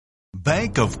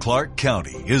Bank of Clark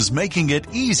County is making it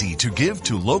easy to give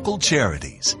to local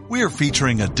charities. We're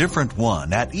featuring a different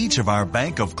one at each of our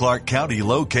Bank of Clark County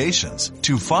locations.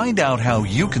 To find out how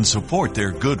you can support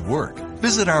their good work,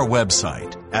 visit our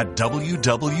website at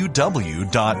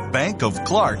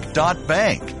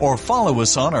www.bankofclark.bank or follow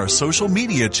us on our social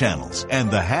media channels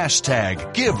and the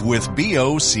hashtag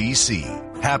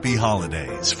GiveWithBOCC. Happy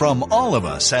holidays from all of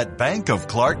us at Bank of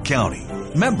Clark County.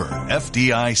 Member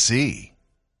FDIC.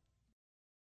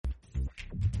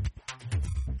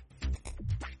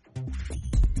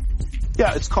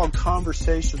 Yeah, it's called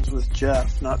Conversations with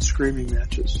Jeff, not Screaming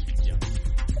Matches.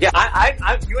 Yeah,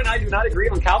 you and I do not agree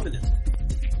on Calvinism.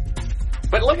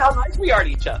 But look how nice we are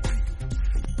to each other.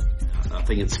 I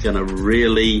think it's going to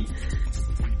really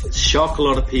shock a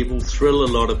lot of people, thrill a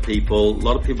lot of people. A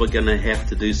lot of people are going to have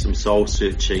to do some soul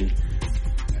searching.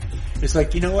 It's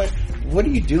like, you know what? What are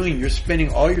you doing? You're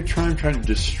spending all your time trying to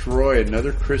destroy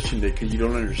another Christian day because you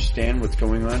don't understand what's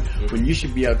going on, when you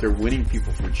should be out there winning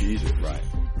people for Jesus. Right.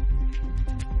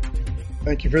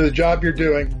 Thank you for the job you're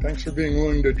doing. Thanks for being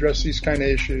willing to address these kind of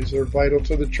issues. They're vital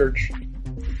to the church.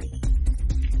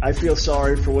 I feel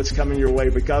sorry for what's coming your way,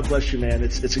 but God bless you, man.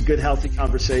 It's a good, healthy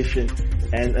conversation,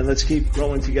 and let's keep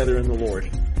growing together in the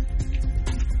Lord.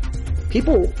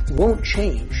 People won't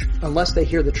change unless they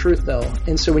hear the truth, though.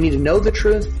 And so we need to know the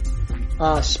truth,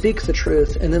 speak the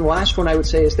truth, and then the last one I would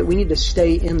say is that we need to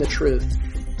stay in the truth,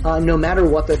 no matter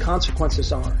what the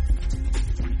consequences are.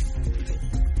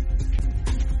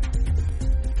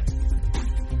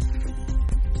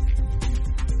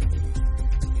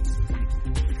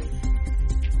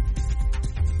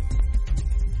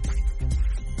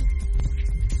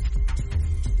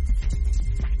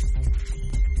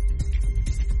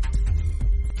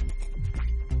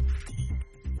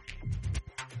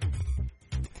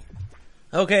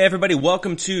 Okay, everybody,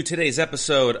 welcome to today's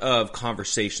episode of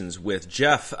Conversations with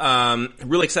Jeff.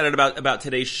 Really excited about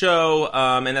today's show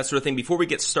and that sort of thing. Before we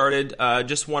get started,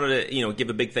 just wanted to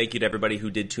give a big thank you to everybody who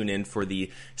did tune in for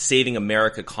the Saving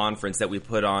America conference that we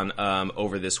put on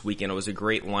over this weekend. It was a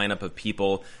great lineup of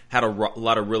people. Had a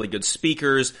lot of really good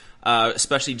speakers,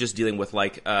 especially just dealing with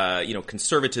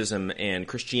conservatism and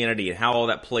Christianity and how all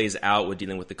that plays out with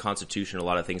dealing with the Constitution. A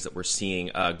lot of things that we're seeing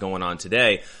going on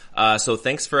today. So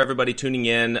thanks for everybody tuning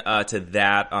in to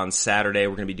that on Saturday.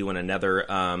 We're going to be doing another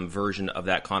version of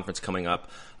that conference coming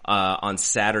up on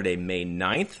Saturday, May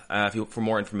 9th. For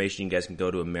more information, you guys can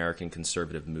go to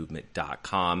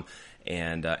AmericanConservativeMovement.com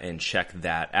and check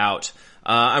that out.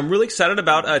 I'm really excited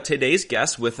about today's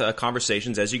guest with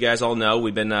Conversations. As you guys all know,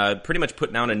 we've been pretty much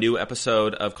putting out a new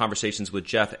episode of Conversations with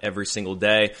Jeff every single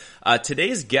day.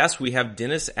 Today's guest, we have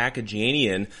Dennis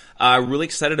Akajanian. Really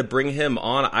excited to bring him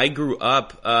on. I grew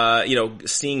up,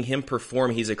 seeing him perform.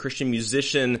 He's a Christian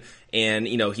musician, and,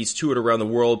 he's toured around the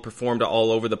world, performed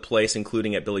all over the place,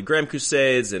 including at Billy Graham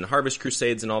Crusades and Harvest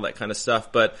Crusades and all that kind of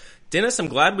stuff. But Dennis, I'm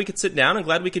glad we could sit down and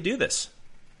glad we could do this.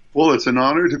 Well, it's an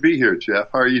honor to be here, Jeff.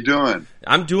 How are you doing?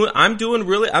 I'm doing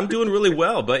really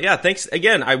well. But yeah, thanks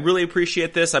again. I really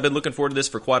appreciate this. I've been looking forward to this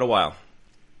for quite a while.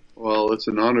 Well, it's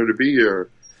an honor to be here.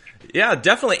 Yeah,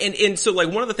 definitely. And so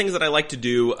one of the things that I like to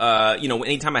do,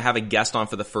 anytime I have a guest on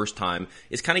for the first time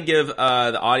is kind of give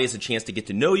the audience a chance to get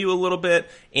to know you a little bit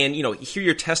and, hear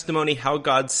your testimony, how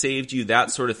God saved you,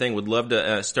 that sort of thing. Would love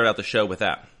to start out the show with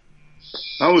that.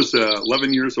 I was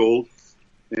 11 years old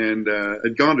and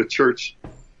had gone to church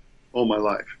all my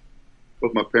life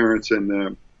with my parents, and I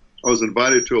was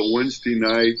invited to a Wednesday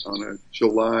night on a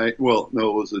it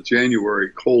was a January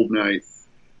cold night,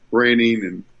 raining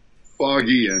and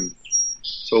foggy, and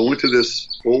so I went to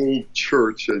this old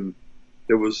church, and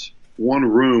there was one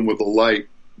room with a light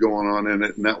going on in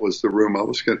it, and that was the room I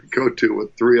was going to go to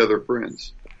with three other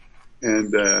friends,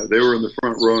 and they were in the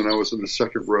front row and I was in the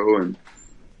second row, and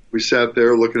we sat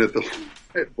there looking at the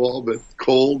light bulb, but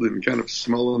cold and kind of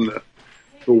smelling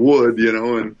the wood,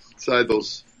 and inside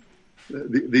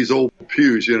these old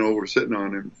pews, we're sitting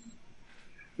on him.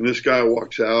 And this guy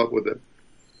walks out with a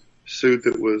suit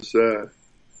that was,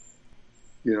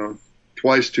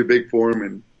 twice too big for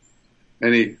him.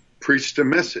 And he preached a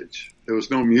message. There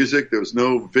was no music. There was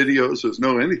no videos. There was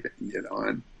no anything,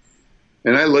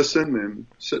 and I listened and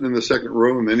sitting in the second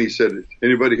row. And then he said,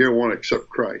 anybody here want to accept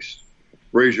Christ?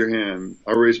 Raise your hand.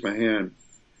 I raised my hand.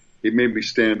 He made me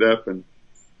stand up and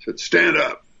said, stand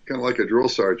up, kind of like a drill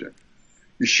sergeant.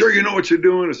 You sure you know what you're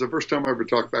doing? It's the first time I ever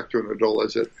talked back to an adult. I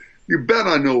said, you bet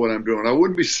I know what I'm doing. I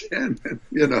wouldn't be standing,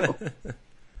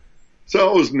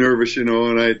 So I was nervous, and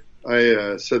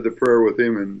I said the prayer with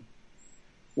him and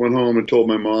went home and told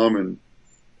my mom, and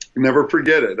never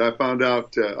forget it. I found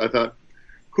out, I thought,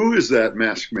 who is that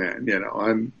masked man? You know,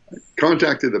 I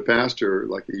contacted the pastor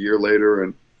like a year later,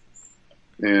 and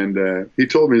he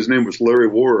told me his name was Larry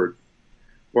Ward.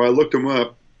 Well, I looked him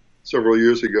up several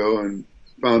years ago and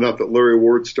found out that Larry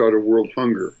Ward started World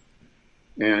Hunger.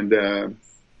 And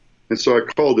so I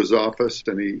called his office,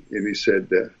 and he said,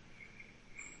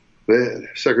 the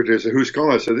secretary said, "Who's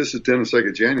calling?" I said, "This is Dennis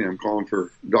Egajani. I'm calling for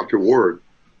Dr. Ward."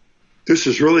 "This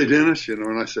is really Dennis?" You know,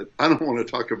 and I said, "I don't want to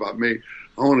talk about me.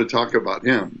 I want to talk about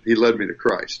him. He led me to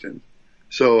Christ." And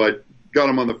so I got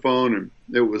him on the phone, and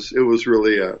it was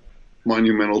really a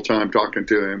monumental time talking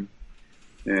to him.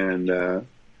 And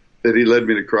that he led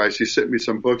me to Christ. He sent me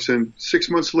some books, and 6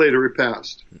 months later he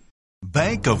passed.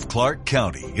 Bank of Clark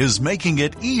County is making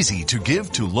it easy to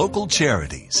give to local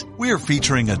charities. We're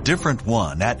featuring a different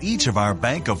one at each of our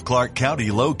Bank of Clark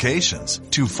County locations.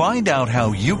 To find out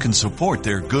how you can support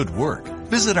their good work,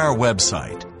 visit our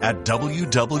website at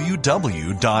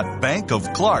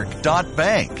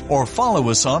www.bankofclark.bank or follow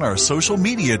us on our social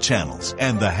media channels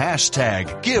and the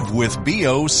hashtag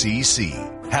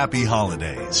 #GiveWithBOCC. Happy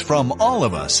holidays from all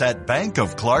of us at Bank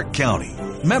of Clark County.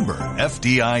 Member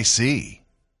FDIC.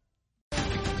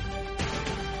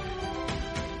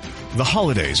 The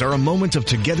holidays are a moment of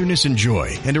togetherness and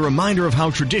joy, and a reminder of how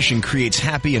tradition creates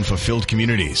happy and fulfilled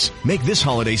communities. Make this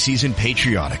holiday season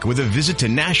patriotic with a visit to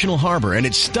National Harbor and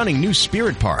its stunning new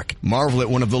Spirit Park. Marvel at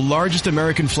one of the largest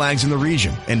American flags in the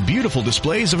region and beautiful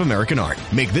displays of American art.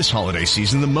 Make this holiday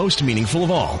season the most meaningful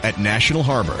of all at National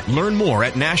Harbor. Learn more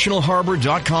at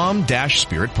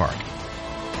nationalharbor.com/Spirit Park.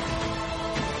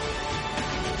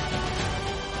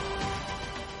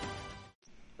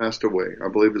 Passed away. I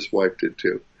believe his wife did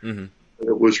too. Mm-hmm.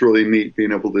 It was really neat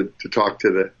being able to talk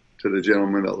to the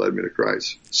gentleman that led me to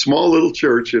Christ. Small little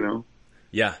church, you know.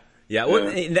 Yeah.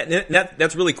 Well,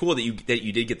 that's really cool that you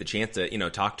did get the chance to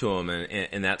talk to him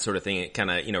and that sort of thing, and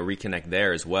kind of reconnect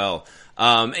there as well.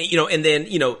 And then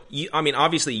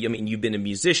obviously you've been a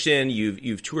musician,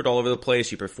 you've toured all over the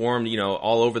place, you performed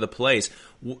all over the place.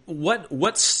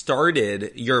 What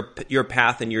started your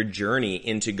path and your journey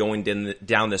into going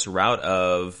down this route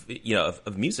of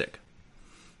music?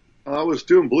 I was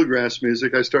doing bluegrass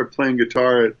music. I started playing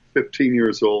guitar at 15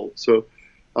 years old. So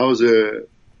I was a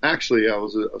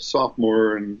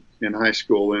sophomore in high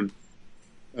school, and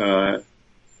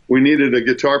we needed a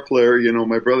guitar player.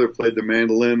 My brother played the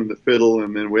mandolin and the fiddle,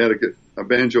 and then we had a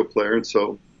banjo player, and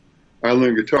so I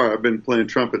learned guitar. I've been playing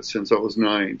trumpet since I was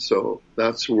 9, so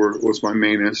that's where it was my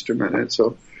main instrument. And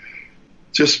so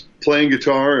just playing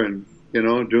guitar and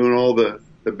doing all the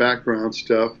background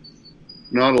stuff.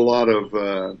 Not a lot of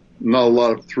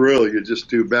thrill. You just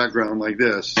do background like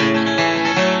this.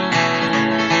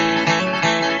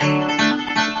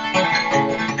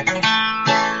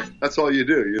 That's all you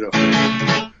do,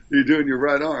 You're doing your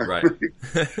right arm. Right.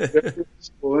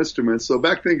 Solo instruments. So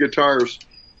back then guitars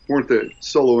weren't the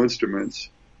solo instruments.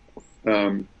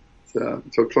 So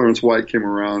Clarence White came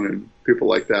around and people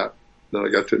like that I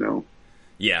got to know.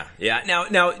 Yeah. Now,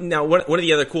 one of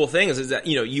the other cool things is that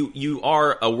you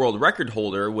are a world record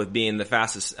holder with being the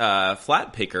fastest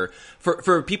flat picker.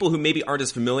 For people who maybe aren't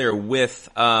as familiar with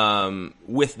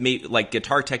maybe like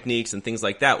guitar techniques and things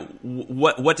like that,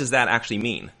 what does that actually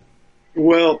mean?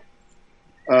 Well,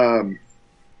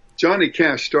 Johnny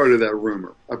Cash started that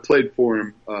rumor. I played for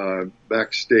him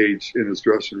backstage in his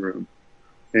dressing room,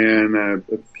 and I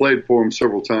played for him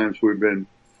several times. We've been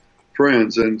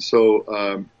friends, and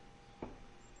so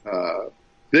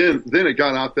then it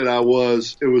got out that it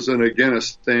was an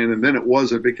Guinness thing, and then it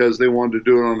wasn't because they wanted to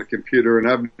do it on the computer, and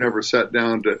I've never sat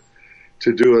down to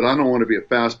do it. I don't want to be a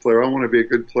fast player. I want to be a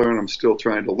good player, and I'm still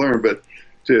trying to learn. But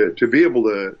to be able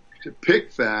to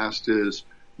pick fast is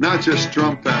not just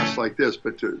drum fast like this,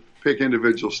 but to pick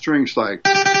individual strings like.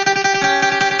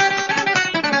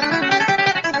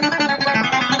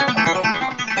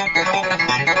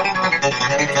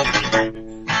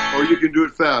 Or you can do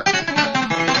it fast.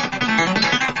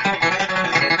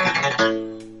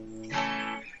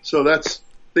 So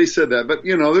they said that, but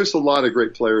there's a lot of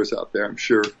great players out there, I'm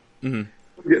sure. Mm-hmm.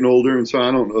 I'm getting older, and so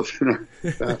I don't know if they're not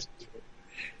fast.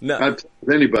 No. I'd play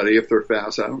with anybody if they're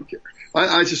fast. I don't care.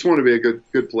 I just want to be a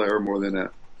good player more than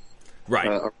a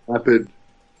rapid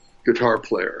guitar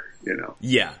player.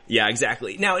 Yeah,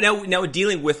 exactly. Now,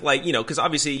 dealing with because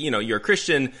obviously, you're a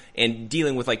Christian and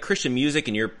dealing with Christian music,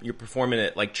 and you're performing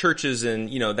at churches and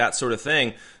that sort of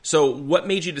thing. So, what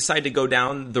made you decide to go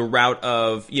down the route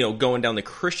of going down the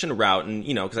Christian route? And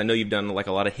because I know you've done a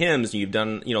lot of hymns, and you've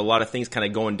done a lot of things kind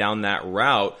of going down that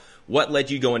route. What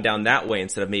led you going down that way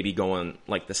instead of maybe going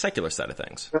the secular side of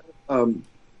things?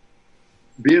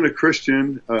 Being a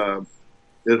Christian at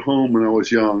home when I was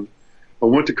young, I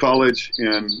went to college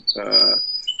and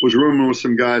was rooming with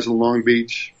some guys in Long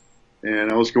Beach,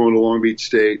 and I was going to Long Beach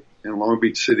State and Long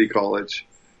Beach City College,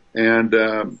 and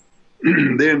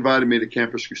they invited me to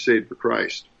Campus Crusade for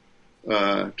Christ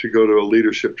to go to a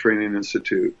leadership training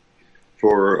institute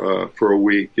for a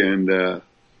week, and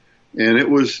it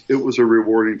was a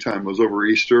rewarding time. It was over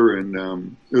Easter,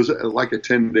 and it was like a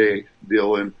 10-day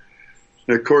deal, and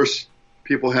of course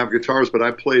people have guitars, but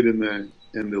I played in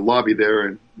the lobby there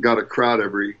and got a crowd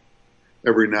every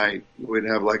night. We'd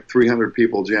have like 300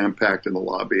 people jam packed in the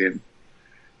lobby, and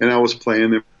I was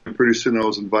playing, and pretty soon I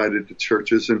was invited to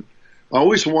churches, and I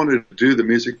always wanted to do the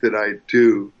music that I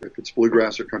do, if it's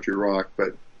bluegrass or country rock,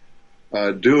 but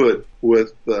do it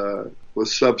with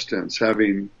substance,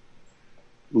 having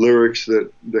lyrics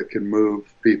that can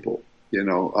move people. You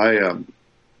know, I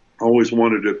always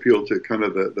wanted to appeal to kind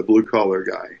of the blue collar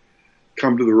guy.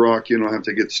 Come to the rock, you don't have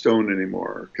to get stoned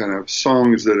anymore. Kind of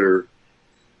songs that are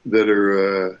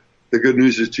the good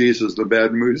news is Jesus, the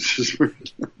bad news is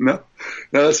no,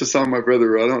 that's a song my brother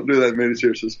wrote. I don't do that many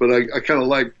churches, but I kind of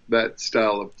like that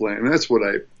style of playing. And that's what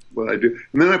I do.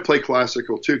 And then I play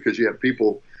classical too, because you have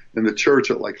people in the church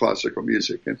that like classical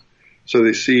music, and so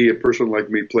they see a person like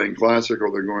me playing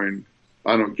classical, they're going,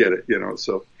 I don't get it, you know.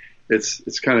 So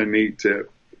it's kind of neat to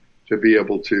be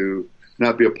able to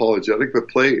not be apologetic, but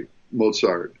play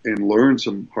Mozart and learn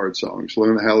some hard songs,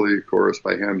 learn the Hallelujah Chorus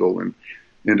by Handel and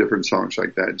different songs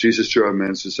like that. Jesus, Joy of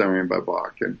Men's Desiring by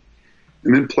Bach, and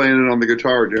then playing it on the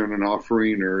guitar during an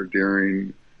offering or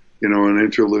during, you know, an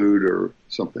interlude or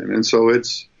something. And so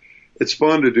it's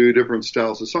fun to do different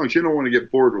styles of songs. You don't want to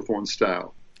get bored with one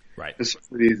style. Right. And some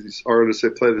of these artists, they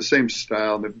play the same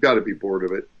style and they've got to be bored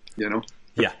of it, you know?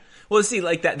 Yeah. Well, see,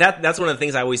 like that's one of the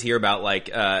things I always hear about, like,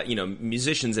 you know,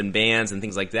 musicians and bands and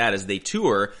things like that, is they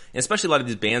tour, and especially a lot of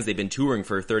these bands, they've been touring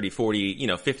for 30, 40, you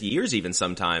know, 50 years even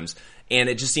sometimes. And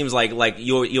it just seems like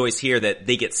you always hear that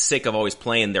they get sick of always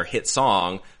playing their hit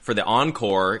song for the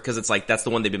encore, because it's like, that's the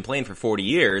one they've been playing for 40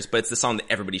 years, but it's the song that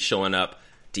everybody's showing up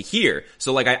to hear.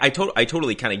 So like, I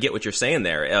totally kind of get what you're saying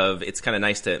there, of it's kind of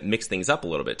nice to mix things up a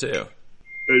little bit too.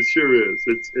 It sure is.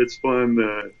 It's fun,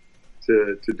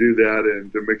 to do that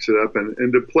and to mix it up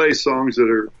and to play songs that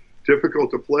are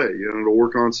difficult to play, you know, to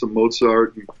work on some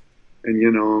Mozart and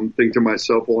you know, I'm thinking to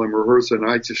myself while I'm rehearsing,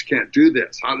 I just can't do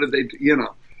this. How did they, you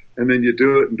know, and then you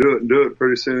do it and do it and do it.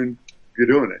 Pretty soon you're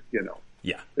doing it, you know.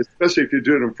 Yeah. Especially if you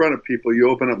do it in front of people, you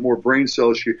open up more brain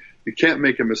cells. You can't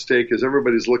make a mistake because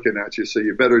everybody's looking at you. So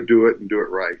you better do it and do it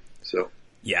right. So.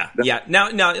 Yeah.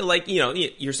 Now, like, you know,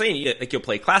 you're saying like you'll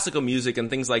play classical music and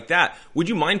things like that. Would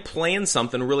you mind playing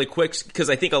something really quick? Because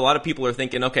I think a lot of people are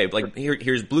thinking, okay, like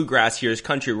here's bluegrass, here's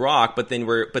country rock, but then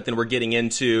we're getting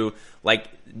into, like,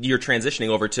 you're transitioning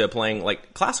over to playing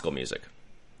like classical music.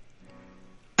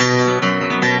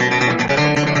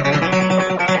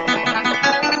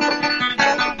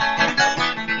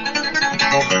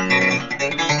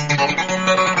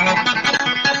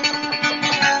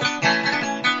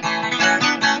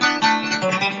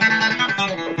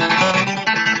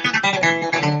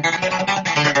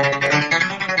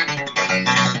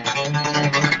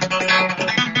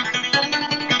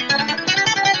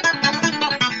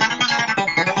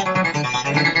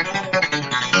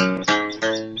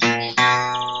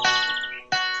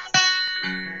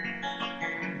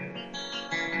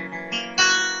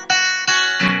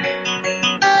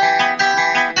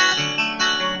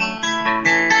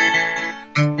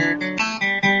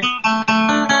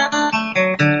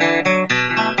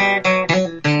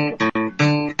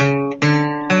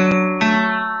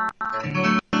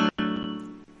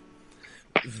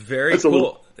 Very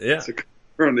cool. Yeah.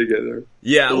 Run together.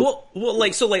 Yeah. Well,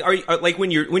 like, so, like, are you, like,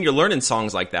 when you're learning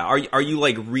songs like that, are you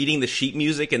like reading the sheet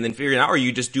music and then figuring it out, or are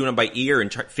you just doing it by ear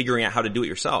and figuring out how to do it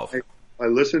yourself? I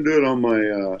listen to it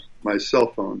on my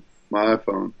cell phone, my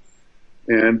iPhone,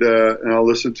 and I'll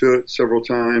listen to it several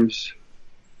times,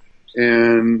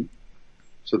 and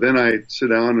so then I sit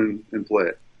down and play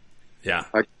it. Yeah.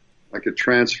 I could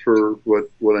transfer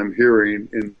what I'm hearing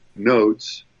in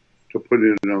notes to put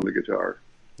it on the guitar.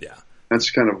 Yeah.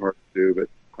 That's kind of hard to do, but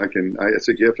it's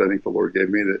a gift I think the Lord gave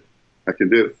me that I can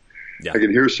do. Yeah. I can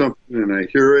hear something and I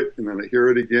hear it and then I hear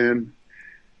it again.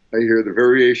 I hear the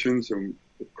variations and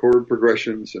the chord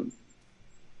progressions and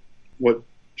what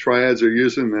triads are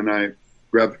using, then I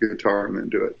grab the guitar and then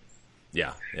do it.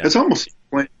 Yeah. It's almost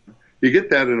like you get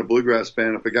that in a bluegrass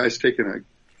band if a guy's taking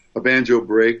a banjo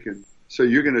break, and so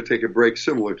you're going to take a break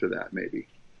similar to that maybe,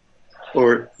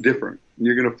 or different.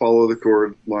 You're going to follow the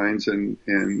chord lines, and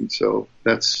so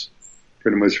that's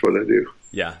pretty much what I do.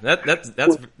 Yeah, that's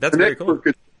very cool.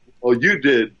 Well, you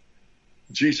did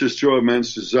Jesus, joy of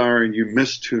man's desire, and you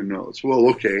miss 2 notes. Well,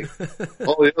 okay.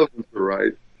 All the other ones are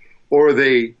right. Or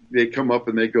they come up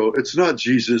and they go, it's not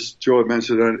Jesus, joy of man's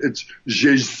desire, it's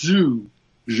Jésus,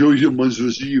 joy of man's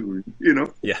desire, you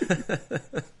know? Yeah.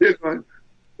 You know,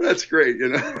 that's great, you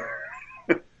know?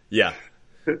 Yeah.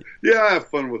 Yeah, I have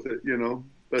fun with it, you know?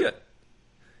 But, good.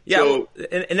 Yeah, so,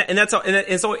 and that's and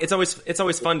it's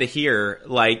always fun to hear,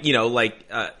 like, you know, like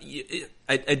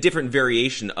a different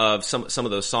variation of some of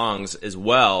those songs as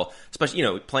well. Especially, you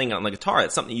know, playing on the guitar.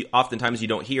 It's something oftentimes you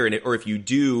don't hear, or if you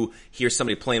do hear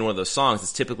somebody playing one of those songs,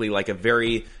 it's typically like a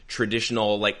very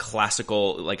traditional, like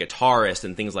classical, like guitarist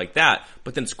and things like that.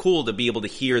 But then it's cool to be able to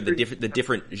hear the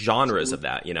different genres of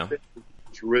that. You know,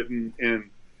 it's written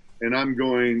and I'm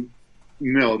going,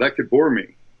 no, that could bore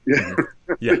me. Yeah,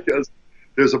 yeah. Because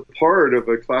there's a part of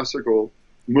a classical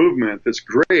movement that's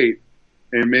great,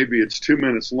 and maybe it's 2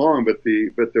 minutes long, but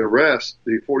the rest,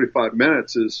 the 45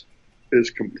 minutes, is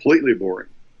completely boring,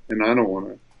 and I don't want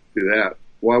to do that.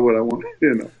 Why would I want to,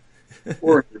 you know,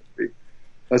 boring?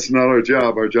 That's not our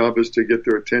job. Our job is to get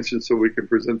their attention so we can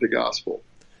present the gospel.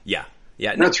 Yeah,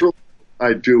 yeah. And that's really what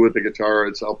I do with the guitar.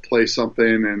 It's I'll play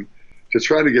something and to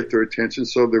try to get their attention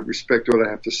so they respect what I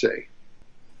have to say.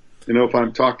 You know, if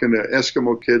I'm talking to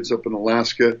Eskimo kids up in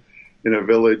Alaska in a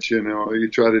village, you know, you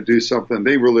try to do something,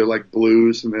 they really like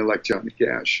blues and they like Johnny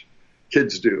Cash.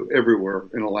 Kids do everywhere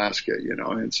in Alaska, you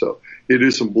know, and so you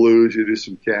do some blues, you do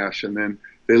some Cash, and then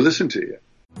they listen to you.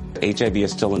 HIV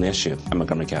is still an issue in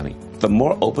Montgomery County. The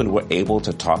more open we're able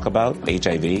to talk about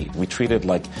HIV, we treat it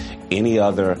like any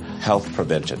other health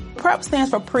prevention. PrEP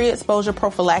stands for pre-exposure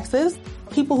prophylaxis.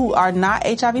 People who are not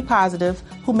HIV positive,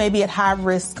 who may be at high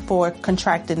risk for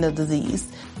contracting the disease.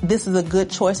 This is a good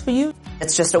choice for you.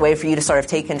 It's just a way for you to sort of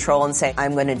take control and say,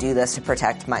 I'm going to do this to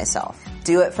protect myself.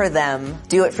 Do it for them.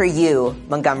 Do it for you,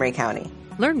 Montgomery County.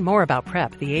 Learn more about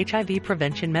PrEP, the HIV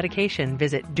prevention medication.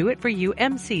 Visit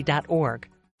doitforyoumc.org.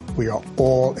 We are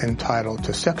all entitled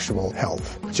to sexual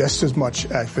health, just as much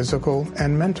as physical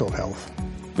and mental health.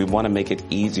 We want to make it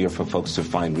easier for folks to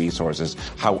find resources.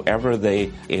 However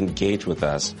they engage with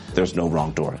us, there's no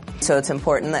wrong door. So it's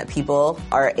important that people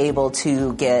are able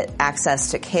to get access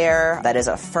to care that is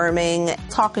affirming.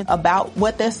 Talking about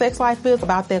what their sex life is,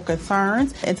 about their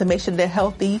concerns, and to make sure they're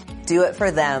healthy. Do it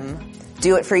for them.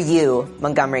 Do it for you,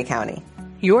 Montgomery County.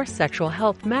 Your sexual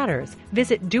health matters.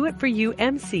 Visit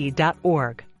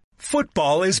doitforyoumc.org.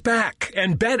 Football is back,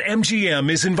 and BetMGM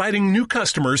is inviting new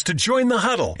customers to join the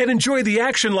huddle and enjoy the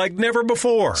action like never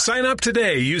before. Sign up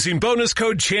today using bonus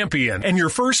code CHAMPION, and your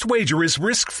first wager is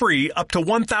risk-free up to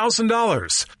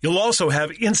 $1,000. You'll also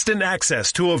have instant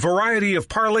access to a variety of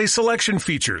parlay selection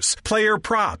features, player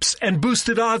props, and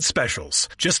boosted odds specials.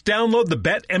 Just download the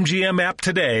BetMGM app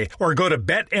today or go to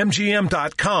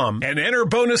BetMGM.com and enter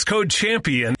bonus code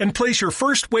CHAMPION and place your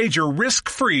first wager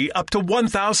risk-free up to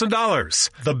 $1,000.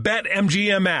 The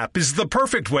BetMGM app is the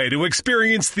perfect way to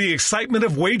experience the excitement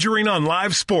of wagering on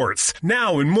live sports,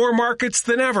 now in more markets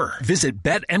than ever. Visit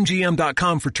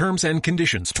BetMGM.com for terms and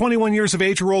conditions. 21 years of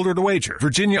age or older to wager.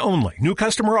 Virginia only. New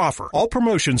customer offer. All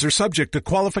promotions are subject to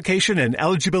qualification and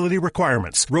eligibility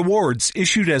requirements. Rewards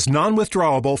issued as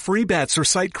non-withdrawable free bets or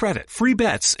site credit. Free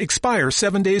bets expire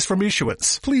 7 days from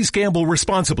issuance. Please gamble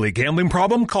responsibly. Gambling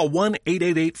problem? Call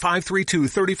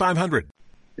 1-888-532-3500.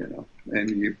 You know, and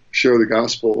you share the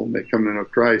gospel and they come to know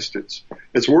Christ, it's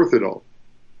worth it all.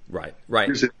 Right.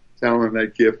 Here's that talent,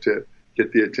 that gift to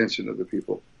get the attention of the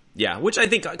people. Yeah, which I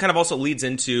think kind of also leads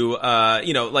into,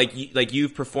 you know, like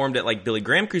you've performed at like Billy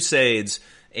Graham crusades,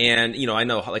 and you know, I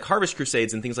know like Harvest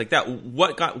crusades and things like that.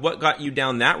 What got you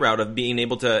down that route of being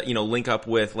able to, you know, link up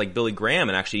with like Billy Graham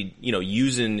and actually, you know,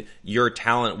 using your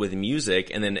talent with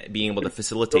music and then being able to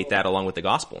facilitate that along with the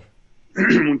gospel?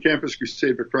 When Campus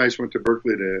Crusade for Christ went to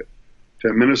Berkeley to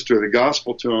minister the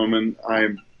gospel to him, and I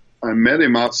met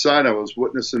him outside. I was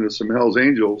witnessing to some Hell's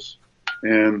Angels,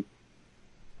 and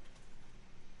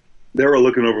they were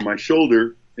looking over my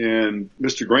shoulder, and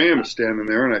Mr. Graham is standing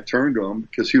there, and I turned to him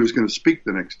because he was going to speak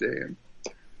the next day. And,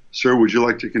 sir, would you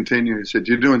like to continue? He said,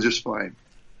 you're doing just fine.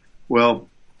 Well,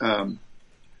 the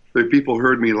people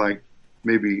heard me like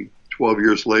maybe 12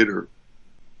 years later,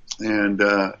 and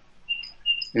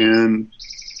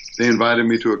they invited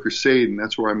me to a crusade, and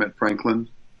that's where I met Franklin.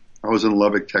 I was in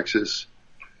Lubbock, Texas,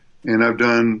 and I've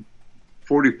done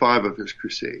 45 of his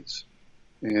crusades.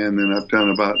 And then I've done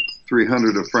about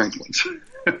 300 of Franklin's,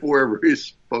 wherever he's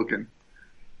spoken.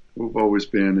 We've always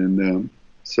been, and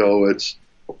so it's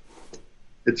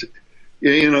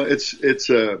you know,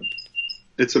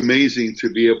 it's amazing to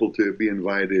be able to be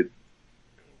invited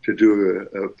to do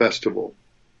a festival.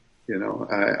 You know,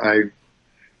 I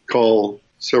call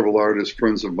several artists,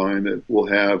 friends of mine that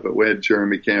we had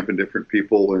Jeremy Camp and different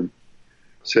people, and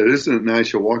said, isn't it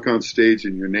nice? You walk on stage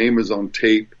and your name is on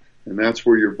tape, and that's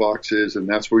where your box is, and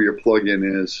that's where your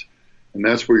plug-in is, and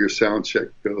that's where your sound check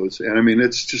goes. And I mean,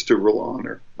 it's just a real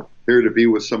honor here to be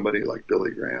with somebody like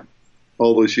Billy Graham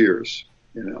all those years,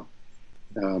 you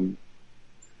know.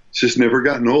 It's just never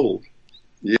gotten old.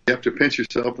 You have to pinch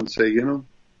yourself and say, you know,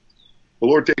 the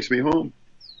Lord takes me home.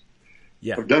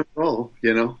 Yeah. I've done it all,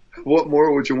 you know. What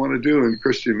more would you want to do in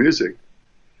Christian music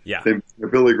than the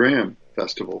Billy Graham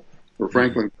Festival or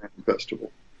Franklin Graham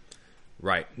Festival?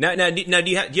 Right. Now, do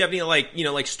you have any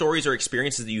like stories or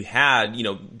experiences that you had,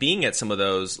 being at some of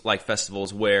those like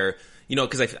festivals where,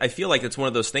 because I feel like it's one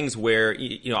of those things where,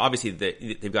 obviously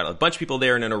they've got a bunch of people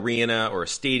there in an arena or a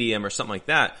stadium or something like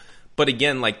that. But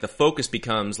again, like the focus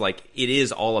becomes like it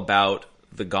is all about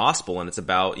the gospel, and it's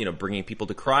about, bringing people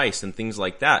to Christ and things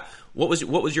like that. What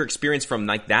was your experience from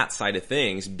like that side of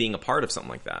things, being a part of something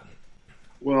like that?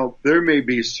 Well, there may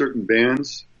be certain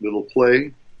bands that'll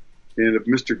play, and if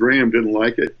Mr. Graham didn't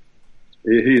like it,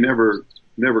 he never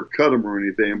cut them or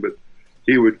anything, but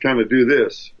he would kind of do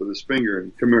this with his finger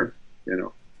and come here,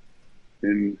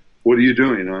 And what are you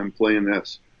doing? I'm playing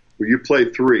this. Well, you play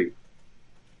 3.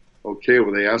 Okay,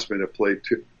 well, they asked me to play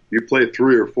 2. You play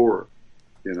 3 or 4,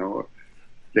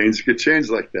 Things get changed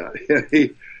like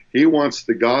that. He wants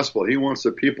the gospel. He wants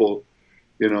the people,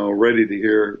 ready to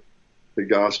hear the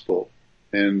gospel.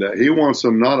 And he wants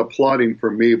them not applauding for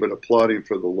me, but applauding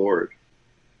for the Lord.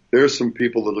 There's some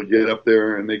people that'll get up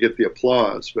there and they get the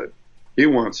applause, but he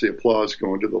wants the applause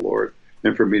going to the Lord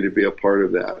and for me to be a part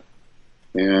of that.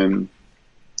 And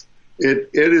it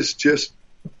is just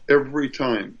every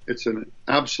time, it's an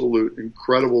absolute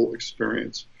incredible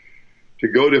experience to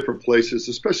go different places,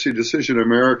 especially Decision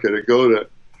America, to go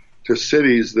to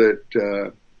cities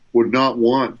that would not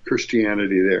want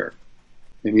Christianity there.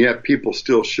 And yet people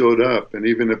still showed up. And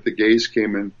even if the gays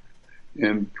came in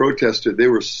and protested, they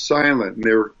were silent and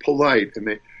they were polite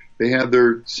and they had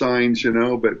their signs,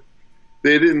 but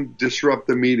they didn't disrupt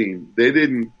the meeting. They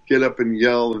didn't get up and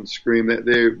yell and scream.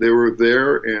 They were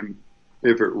there, and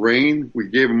if it rained, we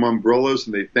gave them umbrellas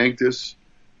and they thanked us.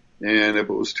 And if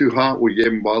it was too hot, we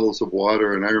gave them bottles of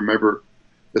water. And I remember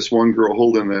this one girl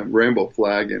holding the rainbow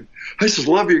flag, and I just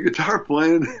love your guitar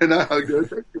playing. And I hugged her,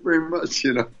 thank you very much.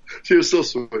 She was so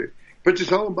sweet. But to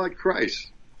tell them about Christ,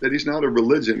 that he's not a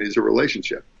religion, he's a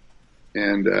relationship.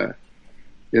 And,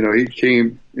 he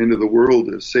came into the world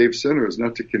to save sinners,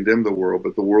 not to condemn the world,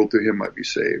 but the world through him might be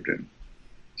saved. And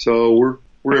so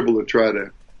we're able to try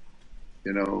to,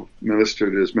 minister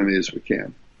to as many as we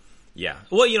can. Yeah.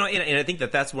 Well, and I think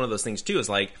that's one of those things too, is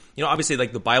like, obviously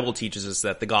like the Bible teaches us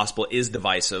that the gospel is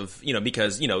divisive,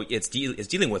 because, it's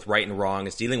dealing with right and wrong.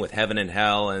 It's dealing with heaven and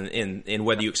hell and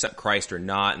whether you accept Christ or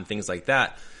not and things like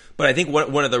that. But I think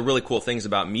one of the really cool things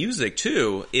about music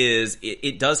too is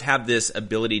it does have this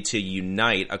ability to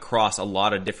unite across a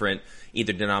lot of different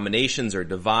either denominations or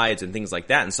divides and things like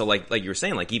that. And so like you were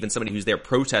saying, like even somebody who's there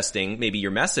protesting maybe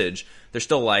your message, they're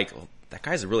still like, well, that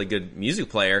guy's a really good music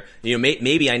player.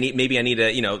 Maybe I need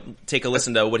to, take a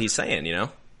listen to what he's saying, Yeah.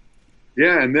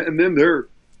 And then they're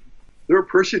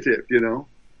appreciative,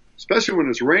 especially when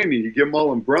it's raining, you give them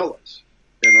all umbrellas,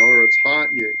 or it's hot,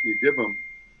 you give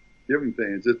them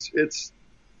things. It's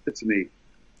neat.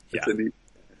 It's a neat.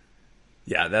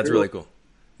 Yeah, that's really cool.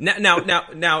 Now,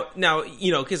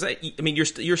 because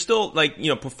you're still like,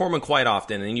 performing quite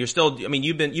often, and you're still,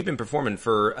 you've been performing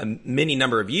for many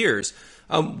number of years.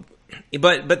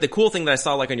 But the cool thing that I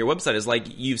saw like on your website is like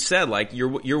you've said like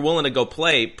you're willing to go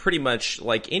play pretty much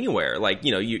like anywhere, like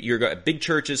you're at big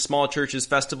churches, small churches,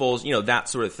 festivals, that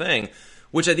sort of thing,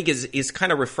 which I think is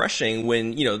kind of refreshing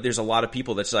when there's a lot of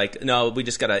people that's like, no, we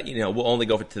just gotta we'll only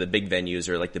go to the big venues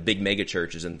or like the big mega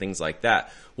churches and things like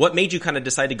that. What made you kind of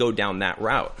decide to go down that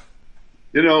route?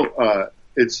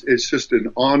 It's just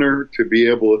an honor to be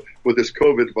able, with this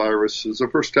COVID virus, it's the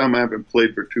first time I haven't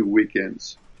played for 2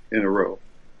 weekends in a row.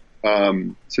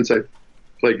 Since I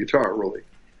played guitar, really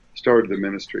started the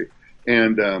ministry.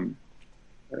 And,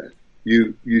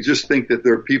 you just think that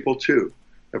there are people too.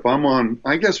 If I'm on,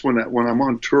 I guess when I'm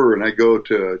on tour and I go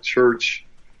to a church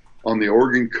on the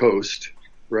Oregon coast,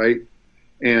 right?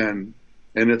 And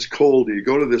it's cold, you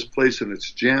go to this place and it's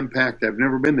jam packed. I've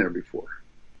never been there before,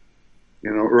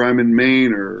 or I'm in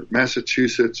Maine or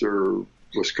Massachusetts or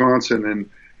Wisconsin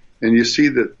and you see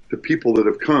that the people that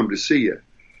have come to see you,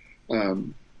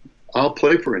 I'll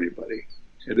play for anybody.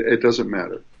 It doesn't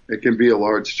matter. It can be a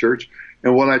large church.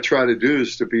 And what I try to do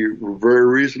is to be very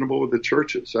reasonable with the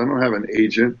churches. I don't have an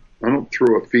agent. I don't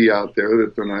throw a fee out there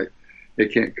that they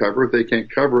can't cover. If they can't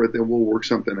cover it, then we'll work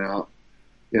something out,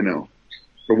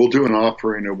 or we'll do an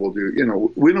offering, or we'll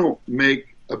do, we don't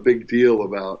make a big deal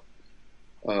about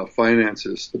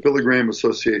finances. The Billy Graham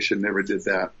Association never did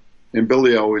that. And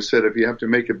Billy always said, if you have to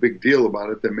make a big deal about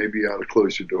it, then maybe you ought to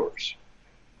close your doors.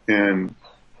 And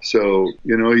so,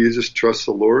 you just trust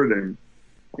the Lord, and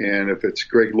if it's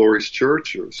Greg Laurie's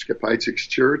church or Skip Heitzig's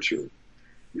church or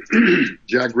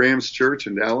Jack Graham's church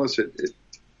in Dallas,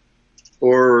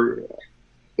 or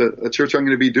the church I'm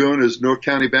going to be doing is North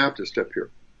County Baptist up here.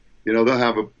 They'll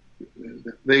have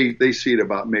they seat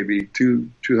about maybe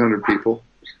 200 people,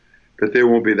 but there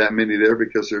won't be that many there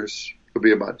because there'll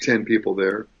be about 10 people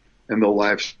there, and they'll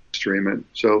live stream it.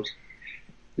 So,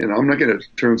 I'm not going to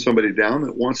turn somebody down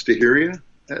that wants to hear you.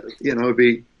 That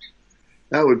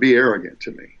would be arrogant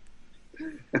to me.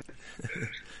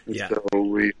 Yeah. So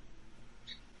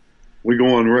we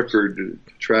go on record to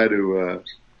try to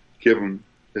give them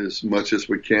as much as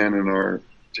we can in our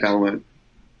talent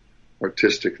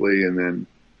artistically, and then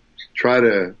try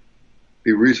to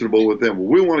be reasonable with them. Well,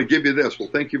 we want to give you this. Well,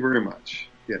 thank you very much.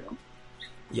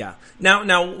 Yeah. Now,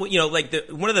 like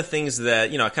one of the things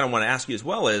that, I kind of want to ask you as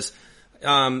well is,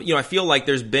 I feel like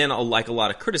there's been a lot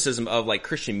of criticism of like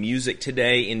Christian music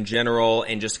today in general,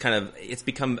 and just kind of, it's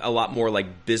become a lot more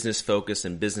like business focused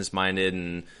and business minded.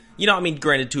 And,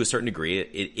 granted to a certain degree,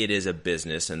 it is a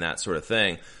business and that sort of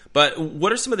thing. But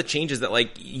what are some of the changes that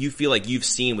like you feel like you've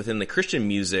seen within the Christian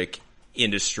music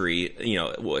industry,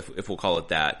 if we'll call it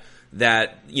that,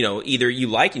 either you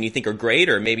like and you think are great,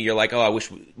 or maybe you're like, oh, I wish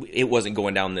it wasn't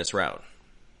going down this route?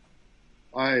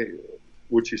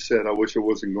 What you said, I wish it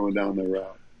wasn't going down that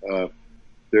route.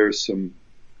 There's some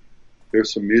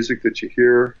music that you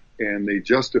hear, and they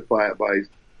justify it by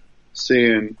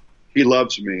saying, he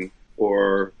loves me,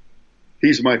 or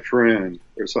he's my friend,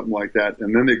 or something like that.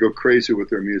 And then they go crazy with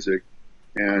their music,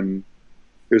 and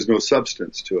there's no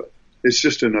substance to it. It's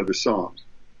just another song,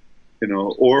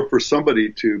 or for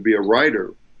somebody to be a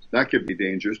writer, that could be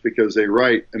dangerous because they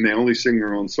write and they only sing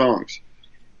their own songs.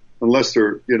 Unless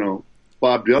they're,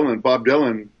 Bob Dylan. Bob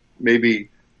Dylan, maybe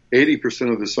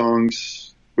 80% of the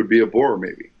songs would be a bore,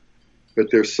 maybe. But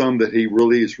there's some that he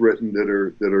really has written that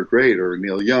are great, or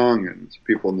Neil Young and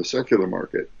people in the secular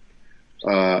market.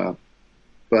 But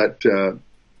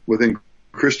within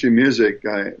Christian music,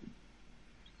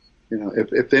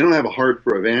 if they don't have a heart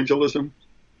for evangelism,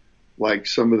 like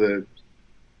some of the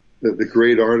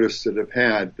great artists that have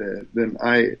had, then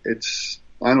I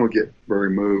don't get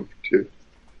very moved to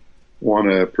want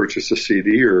to purchase a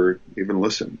CD or even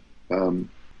listen. I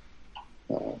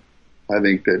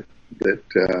think that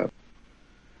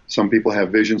some people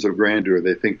have visions of grandeur.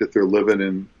 They think that they're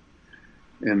living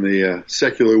in the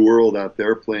secular world out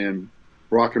there playing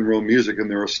rock and roll music, and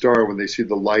they're a star when they see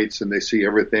the lights and they see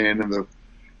everything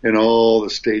and all the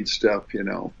stage stuff,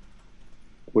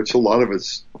 which a lot of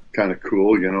it's kind of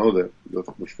cool, the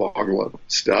fog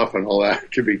stuff and all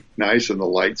that could be nice, and the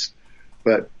lights.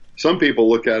 But some people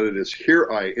look at it as,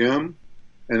 here I am,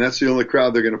 and that's the only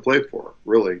crowd they're going to play for,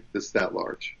 really, that's that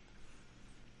large.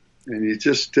 And you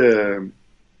just, they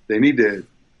need to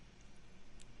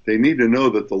know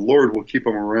that the Lord will keep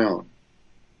them around,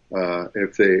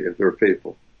 if they're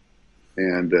faithful.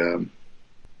 And,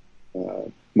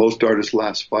 most artists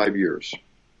last 5 years,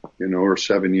 or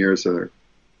 7 years, and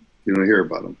you don't hear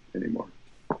about them anymore.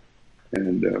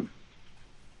 And,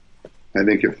 I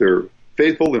think if they're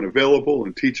faithful and available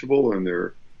and teachable, and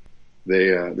they're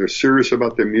serious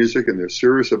about their music, and they're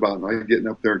serious about not getting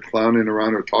up there and clowning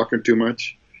around or talking too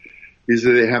much.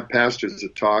 Usually they have pastors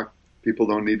that talk. People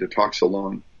don't need to talk so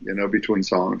long, between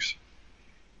songs,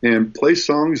 and play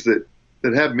songs that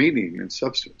have meaning and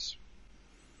substance.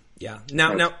 Yeah.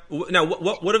 Now,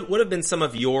 what have been some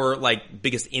of your like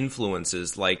biggest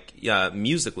influences, like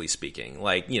musically speaking,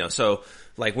 like so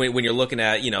like when you're looking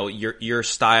at your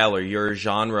style or your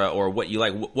genre or what you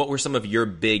like, what were some of your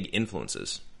big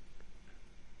influences?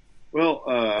 Well,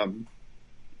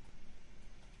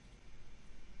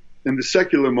 in the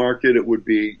secular market, it would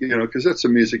be because that's the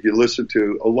music you listen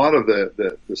to. A lot of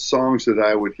the songs that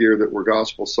I would hear that were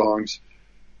gospel songs.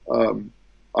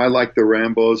 I like the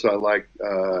Rambos. I like,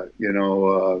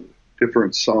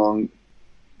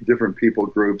 different people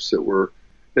groups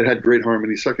that had great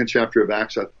harmony. Second Chapter of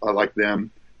Acts, I like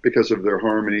them because of their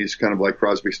harmonies, kind of like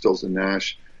Crosby, Stills and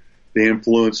Nash, the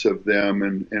influence of them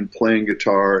and playing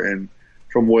guitar, and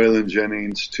from Waylon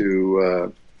Jennings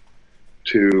to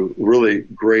really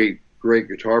great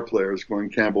guitar players. Glenn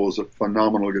Campbell is a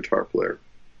phenomenal guitar player.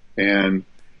 And,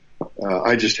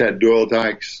 I just had Doyle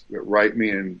Dykes write me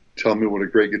and tell me what a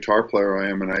great guitar player I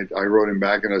am. And I wrote him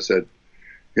back and I said,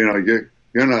 you're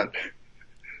not,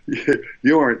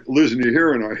 you aren't losing your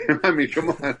hearing, are you? I mean,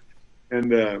 come on.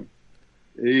 And,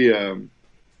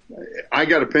 I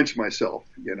got to pinch myself,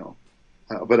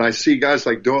 but I see guys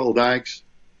like Doyle Dykes.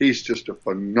 He's just a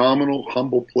phenomenal,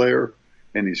 humble player,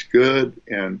 and he's good.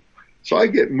 And so I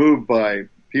get moved by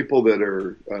people that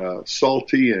are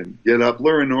salty and get up.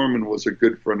 Larry Norman was a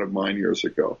good friend of mine years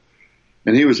ago,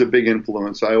 and he was a big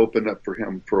influence. I opened up for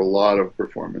him for a lot of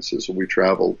performances. We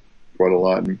traveled quite a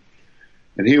lot, and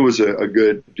he was a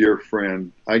good, dear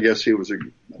friend. I guess he was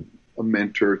a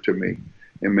mentor to me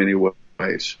in many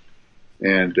ways.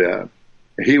 And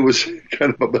he was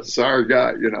kind of a bizarre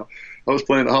guy, I was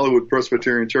playing at Hollywood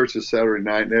Presbyterian Church this Saturday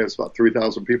night, and there was about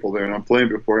 3,000 people there, and I'm playing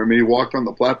before him. And he walked on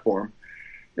the platform.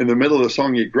 In the middle of the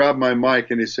song, he grabbed my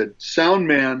mic, and he said, "Sound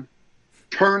man,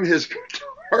 turn his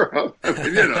guitar up." I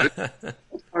mean, that's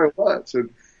how it was.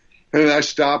 And I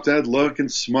stopped, and I'd look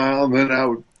and smile, and then I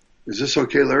would, "Is this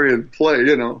okay, Larry?" and play,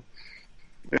 And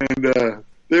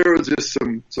there was just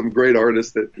some great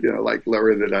artists that, like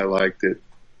Larry, that I liked it.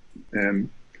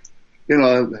 And,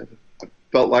 I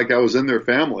felt like I was in their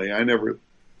family. I never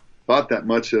thought that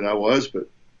much that I was, but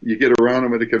you get around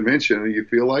them at a convention and you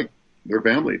feel like they're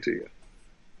family to you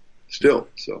still.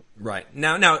 So right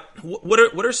now,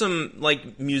 what are some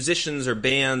like musicians or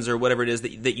bands or whatever it is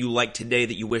that you like today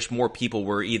that you wish more people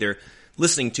were either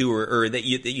listening to or that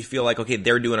you feel like, okay,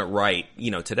 they're doing it right,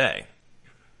 today?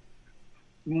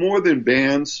 More than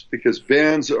bands, because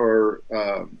bands are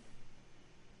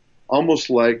almost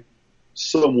like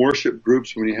some worship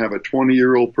groups when you have a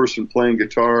 20-year-old person playing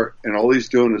guitar and all he's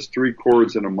doing is 3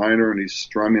 chords in a minor and he's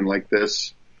strumming like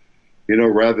this,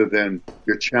 rather than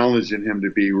you're challenging him to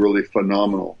be really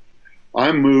phenomenal.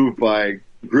 I'm moved by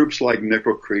groups like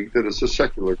Nickel Creek, that is a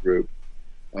secular group.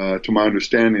 To my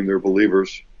understanding, they're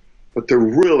believers, but they're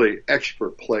really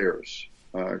expert players.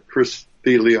 Chris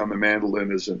Thiele on the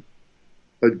mandolin is a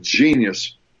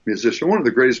genius musician, one of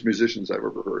the greatest musicians I've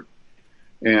ever heard.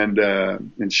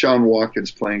 And Sean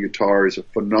Watkins playing guitar is a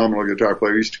phenomenal guitar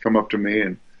player. He used to come up to me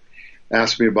and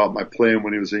ask me about my playing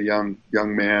when he was a young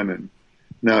man, and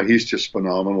now he's just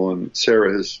phenomenal. And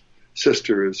Sarah, his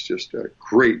sister, is just a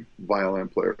great violin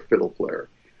player, fiddle player.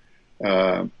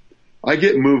 I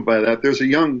get moved by that. There's a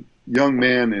young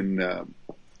man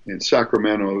in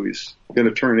Sacramento. He's going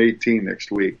to turn 18 next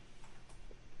week.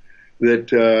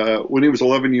 That when he was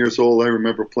 11 years old, I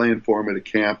remember playing for him at a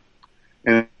camp.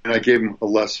 And I gave him a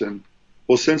lesson.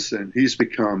 Well, since then, he's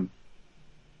become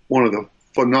one of the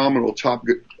phenomenal top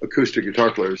acoustic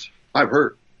guitar players I've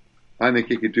heard. I think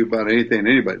he could do about anything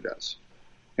anybody does.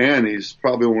 And he's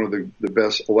probably one of the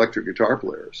best electric guitar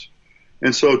players.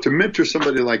 And so to mentor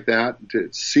somebody like that, to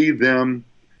see them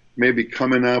maybe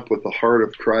coming up with the heart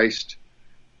of Christ,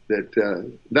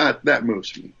 that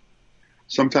moves me.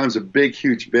 Sometimes a big,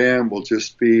 huge band will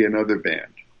just be another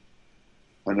band.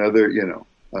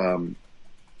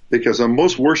 Because on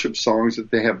most worship songs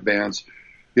that they have bands,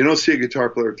 you don't see a guitar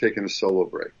player taking a solo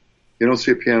break. You don't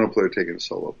see a piano player taking a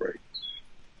solo break.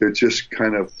 They're just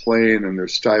kind of playing and they're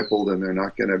stifled and they're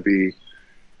not going to be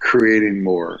creating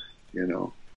more,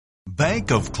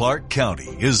 Bank of Clark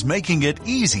County is making it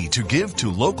easy to give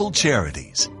to local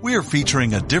charities. We're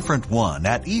featuring a different one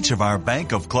at each of our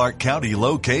Bank of Clark County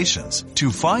locations.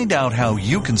 To find out how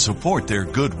you can support their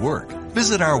good work,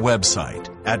 visit our website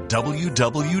at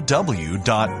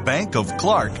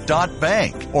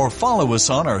www.bankofclark.bank or follow us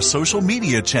on our social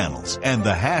media channels and the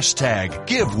hashtag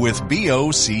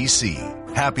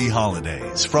 #GiveWithBOCC. Happy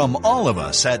holidays from all of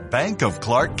us at Bank of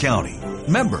Clark County.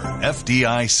 Member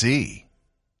FDIC.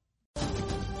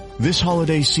 This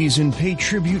holiday season, pay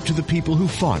tribute to the people who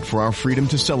fought for our freedom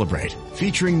to celebrate.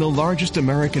 Featuring the largest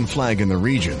American flag in the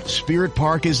region, Spirit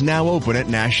Park is now open at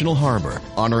National Harbor,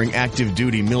 honoring active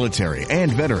duty military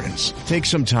and veterans. Take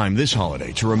some time this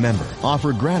holiday to remember,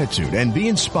 offer gratitude, and be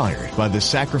inspired by the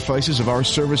sacrifices of our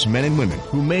service men and women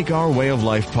who make our way of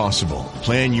life possible.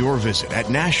 Plan your visit at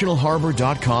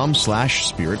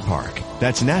nationalharbor.com/Spirit Park.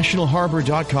 That's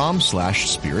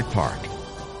nationalharbor.com/Spirit Park.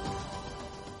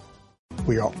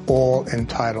 We are all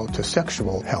entitled to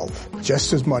sexual health,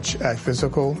 just as much as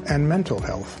physical and mental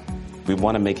health. We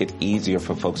want to make it easier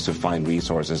for folks to find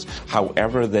resources.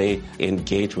 However they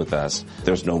engage with us,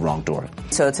 there's no wrong door.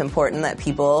 So it's important that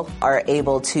people are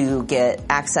able to get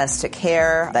access to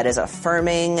care that is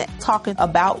affirming. Talking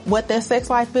about what their sex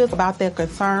life is, about their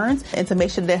concerns, and to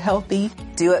make sure they're healthy.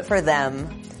 Do it for them.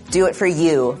 Do it for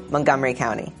you, Montgomery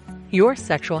County. Your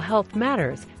sexual health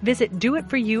matters. Visit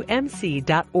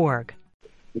doitforyoumc.org.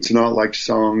 It's not like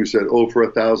songs that, oh, for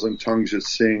 1,000 tongues that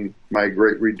sing my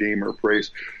great Redeemer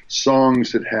praise.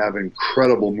 Songs that have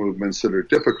incredible movements that are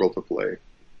difficult to play.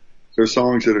 They're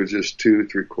songs that are just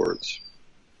 2-3 chords.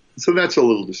 So that's a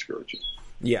little discouraging.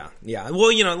 Yeah.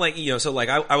 Well, so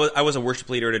I was a worship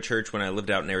leader at a church when I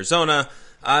lived out in Arizona.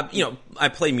 I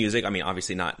play music. I mean,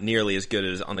 obviously not nearly as good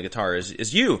as on the guitar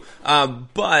as you.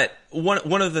 But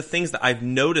one of the things that I've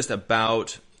noticed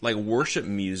about like worship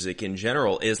music in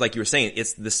general is, like you were saying,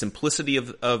 it's the simplicity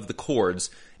of the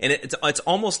chords, and it's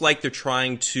almost like they're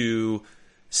trying to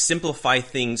simplify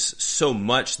things so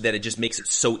much that it just makes it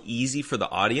so easy for the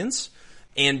audience.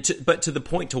 But to the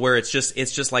point to where it's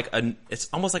just like it's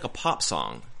almost like a pop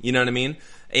song, you know what I mean?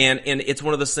 And it's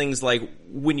one of those things, like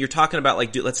when you're talking about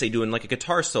like let's say doing like a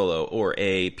guitar solo or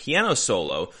a piano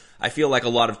solo, I feel like a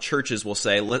lot of churches will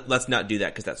say let's not do that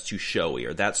because that's too showy,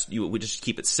 or we just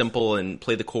keep it simple and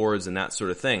play the chords and that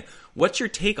sort of thing. What's your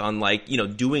take on like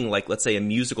doing like let's say a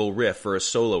musical riff or a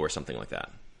solo or something like that?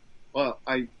 Well,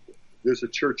 there's a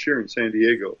church here in San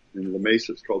Diego in La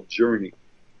Mesa. It's called Journey.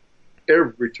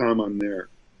 Every time I'm there,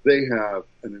 they have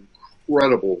an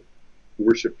incredible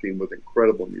worship team with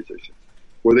incredible musicians,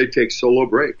 where they take solo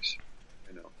breaks,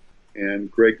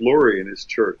 And Greg Laurie and his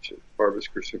church,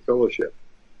 Harvest Christian Fellowship,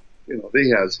 he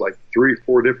has like 3 or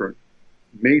 4 different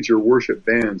major worship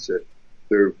bands that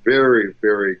they're very,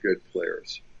 very good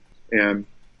players. And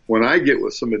when I get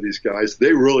with some of these guys,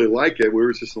 they really like it. We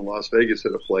were just in Las Vegas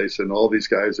at a place, and all these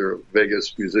guys are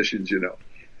Vegas musicians,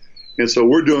 And so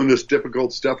we're doing this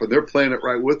difficult stuff, and they're playing it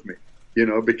right with me,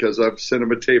 because I've sent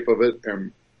them a tape of it.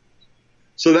 And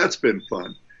so that's been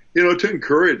fun, to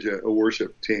encourage a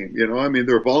worship team.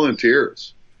 They're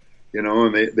volunteers,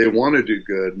 and they want to do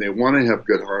good, and they want to have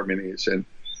good harmonies.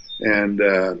 And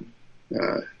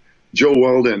Joe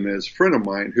Weldon is a friend of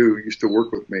mine who used to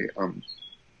work with me.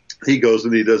 He goes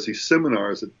and he does these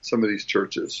seminars at some of these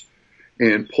churches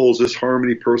and pulls this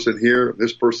harmony person here,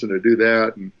 this person to do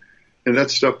that. And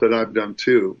that's stuff that I've done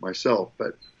too myself,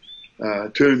 but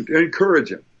to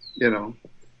encourage him,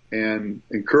 and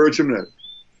encourage him to,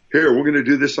 here, we're going to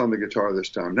do this on the guitar this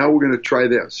time. Now we're going to try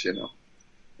this,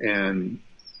 and,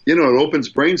 it opens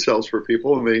brain cells for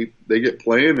people, and they get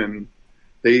playing, and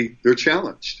they're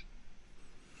challenged.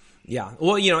 Yeah.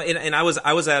 Well, and I was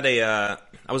at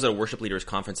a worship leaders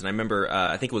conference, and I remember,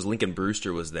 I think it was Lincoln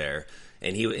Brewster was there,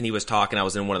 and he was talking. I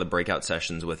was in one of the breakout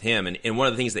sessions with him, and one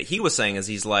of the things that he was saying is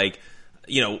he's like,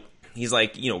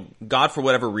 God, for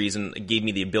whatever reason, gave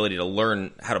me the ability to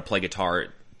learn how to play guitar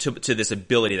to this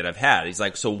ability that I've had. He's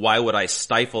like, so why would I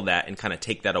stifle that and kind of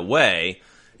take that away?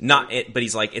 But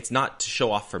he's like, it's not to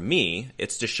show off for me.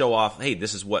 It's to show off, hey,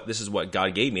 this is what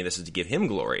God gave me. This is to give Him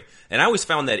glory. And I always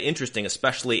found that interesting,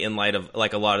 especially in light of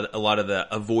like a lot of the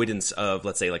avoidance of,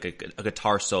 let's say, like a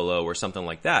guitar solo or something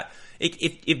like that.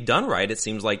 If done right, it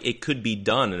seems like it could be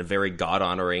done in a very God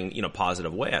honoring,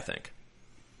 positive way, I think.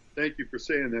 Thank you for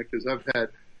saying that, because I've had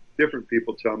different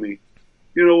people tell me,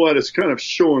 you know what, it's kind of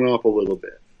showing off a little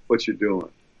bit what you're doing.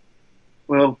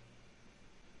 Well,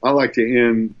 I like to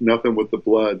end Nothing But the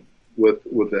Blood with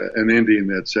an ending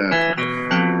that's I'll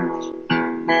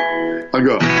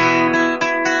go.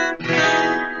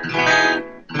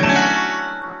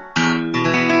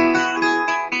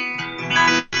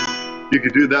 You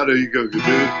could do that, or you could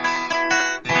do.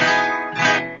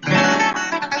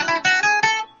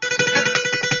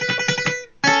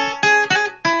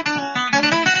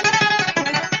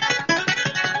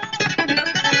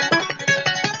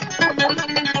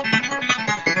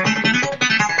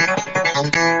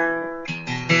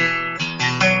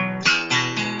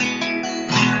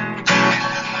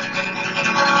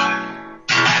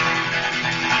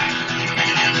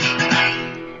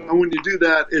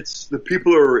 That it's the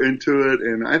people who are into it,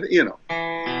 and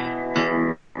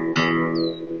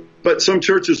but some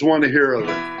churches want to hear of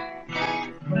it,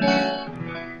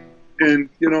 and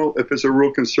if it's a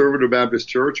real conservative Baptist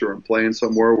church, or I'm playing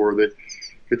somewhere where the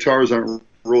guitars aren't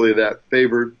really that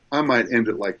favored, I might end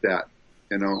it like that.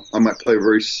 I might play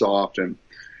very soft, and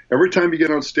every time you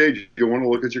get on stage, you want to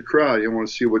look at your crowd, you want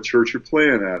to see what church you're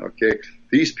playing at. Okay,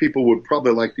 these people would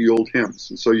probably like the old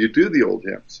hymns, and so you do the old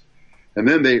hymns. And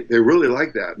then they really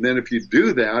like that. And then if you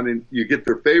do that and you get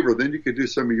their favor, then you could do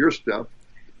some of your stuff,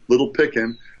 little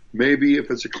picking. Maybe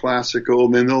if it's a classical,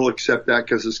 then they'll accept that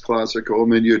because it's classical,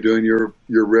 and then you're doing your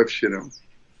riffs,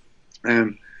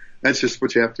 And that's just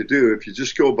what you have to do. If you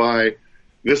just go by,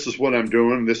 this is what I'm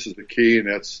doing, this is the key, and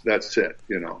that's it,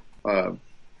 you're going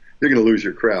to lose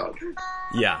your crowd.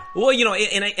 Yeah. Well,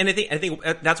 and I think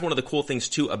that's one of the cool things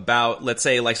too about, let's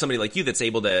say, like somebody like you that's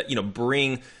able to,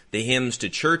 bring the hymns to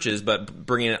churches, but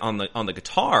bringing it on the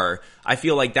guitar. I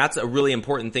feel like that's a really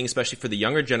important thing, especially for the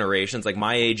younger generations, like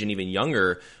my age and even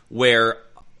younger, where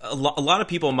a lot of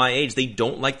people my age, they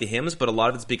don't like the hymns, but a lot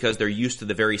of it's because they're used to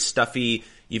the very stuffy,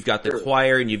 you've got the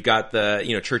choir and you've got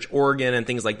the, church organ and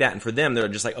things like that. And for them, they're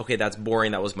just like, okay, that's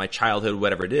boring. That was my childhood,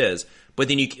 whatever it is. But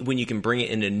then when you can bring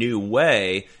it in a new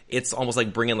way, it's almost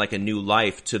like bringing like a new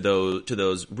life to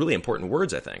those really important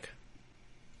words, I think.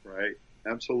 Right.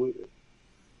 Absolutely.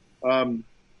 Well,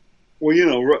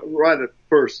 right at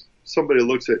first, somebody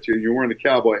looks at you and you're wearing a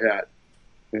cowboy hat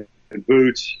and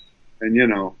boots and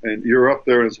you're up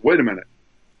there and it's, wait a minute,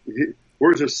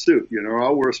 where's this suit?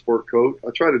 I'll wear a sport coat. I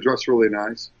try to dress really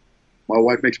nice. My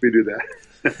wife makes me do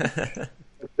that.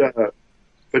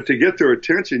 But to get their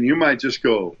attention, you might just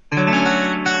go, an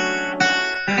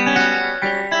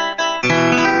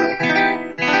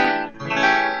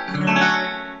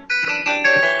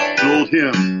old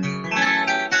hymn.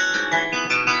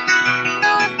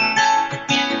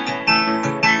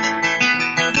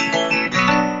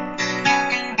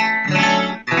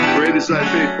 Great is thy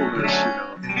faithfulness,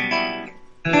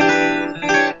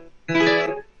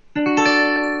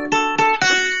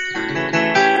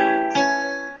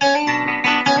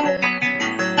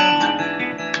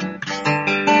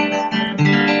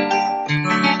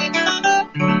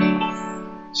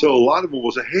 So a lot of them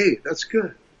will say, hey, that's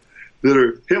good, that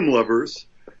are hymn lovers.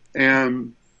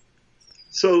 And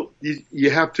so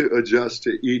you have to adjust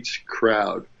to each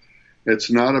crowd. It's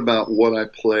not about what I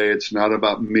play. It's not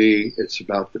about me. It's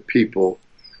about the people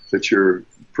that you're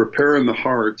preparing the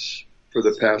hearts for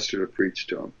the pastor to preach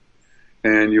to them.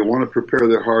 And you want to prepare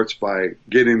their hearts by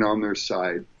getting on their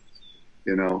side.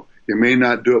 You may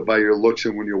not do it by your looks,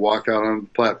 and when you walk out on the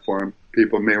platform,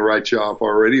 people may write you off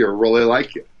already or really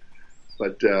like you.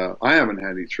 But I haven't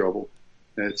had any trouble.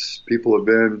 People have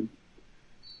been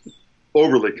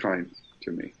overly kind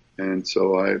to me, and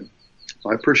so I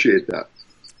appreciate that.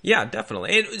 Yeah,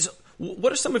 definitely. And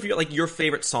what are some of your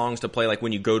favorite songs to play, like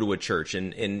when you go to a church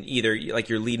and either like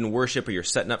you're leading worship or you're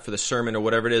setting up for the sermon or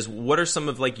whatever it is? What are some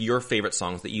of your favorite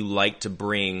songs that you like to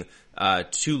bring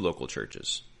to local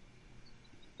churches?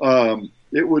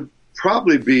 It would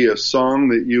probably be a song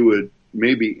that you would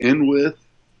maybe end with.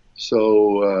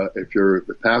 So if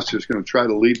the pastor is going to try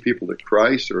to lead people to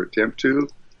Christ or attempt to,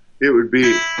 it would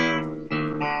be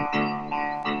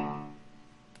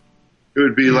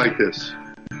like this.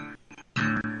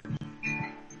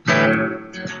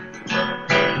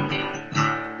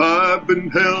 I've been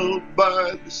held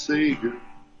by the Savior.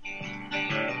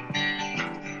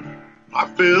 I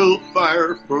feel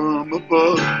fire from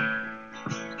above.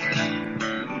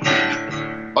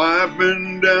 I've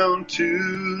been down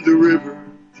to the river.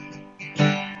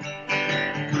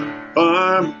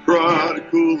 I'm a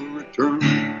prodigal return.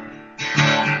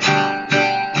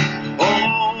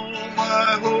 All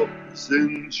my hope is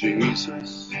in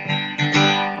Jesus.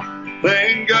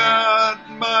 Thank God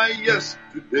my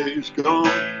yesterday's gone.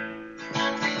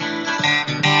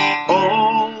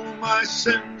 All my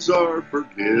sins are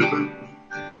forgiven.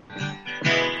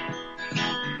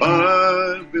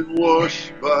 I've been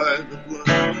washed by the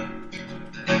blood.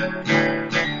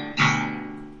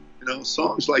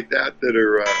 Songs like that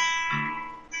are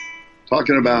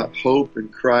talking about hope in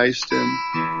Christ.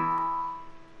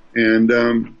 And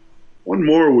one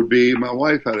more would be, my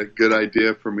wife had a good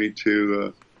idea for me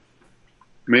to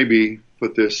maybe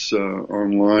put this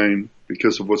online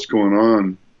because of what's going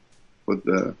on with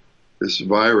this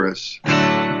virus.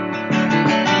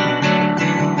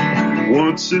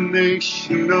 Once a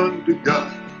nation under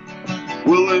God,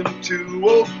 willing to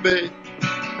obey,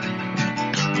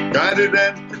 guided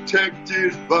and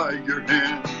protected by your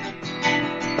hand.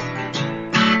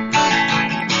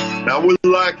 Now we're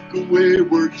like a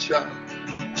wayward child,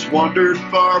 just wandered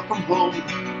far from home.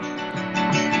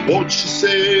 Won't you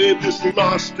save this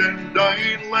lost and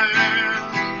dying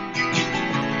land?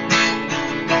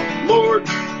 Lord,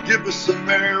 give us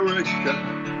America,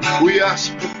 we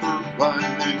ask for her by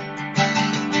name.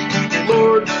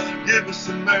 Lord, give us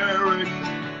America,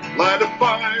 light a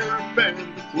fire, fan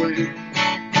the flame.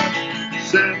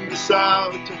 Send us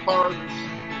out to harvest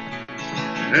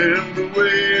and the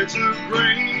waves of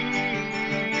grain.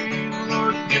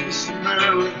 Lord, give us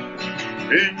America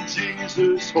in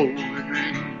Jesus' holy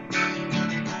name.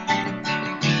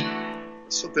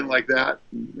 Something like that.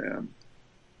 And,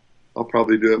 I'll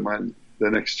probably do it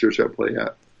the next church I play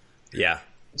at. Yeah.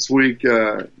 This week,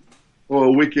 about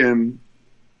a week and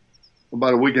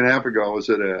a half ago, I was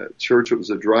at a church. It was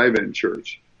a drive-in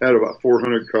church. It had about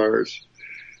 400 cars.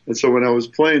 And so when I was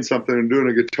playing something and doing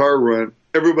a guitar run,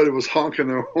 everybody was honking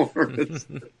their horns.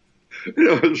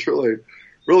 It was really,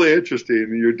 really interesting.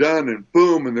 And you're done and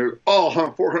boom, and they're all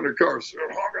 400 cars. They're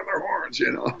honking their horns,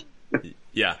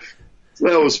 Yeah. So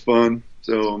that was fun.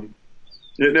 So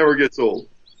it never gets old.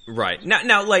 Right.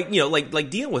 Now, like, you know, like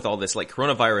dealing with all this, like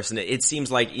coronavirus, and it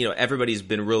seems like, you know, everybody's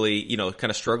been really, you know,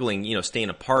 kind of struggling, you know, staying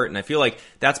apart. And I feel like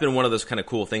that's been one of those kind of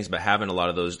cool things about having a lot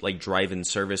of those like drive-in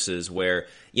services where,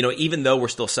 you know, even though we're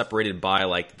still separated by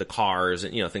like the cars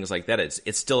and, you know, things like that,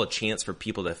 it's still a chance for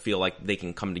people to feel like they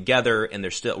can come together and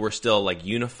we're still like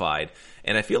unified.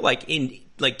 And I feel like in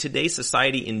like today's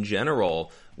society in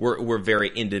general, we're very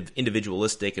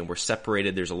individualistic and we're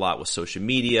separated. There's a lot with social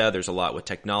media. There's a lot with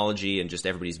technology and just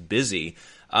everybody's busy.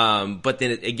 But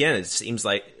then again, it seems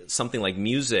like something like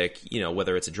music, you know,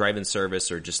 whether it's a drive-in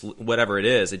service or just whatever it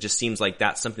is, it just seems like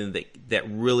that's something that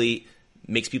really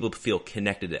makes people feel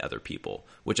connected to other people,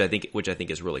 which I think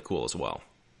is really cool as well.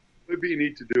 Maybe you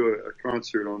need to do a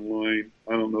concert online.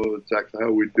 I don't know exactly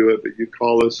how we'd do it, but you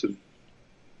call us and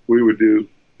we would do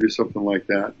something like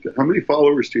that. How many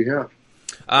followers do you have?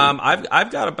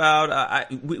 I've got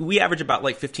about we average about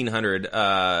like 1,500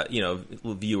 you know,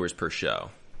 viewers per show.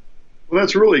 Well,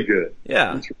 that's really good.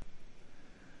 Yeah.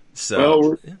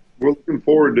 So we're looking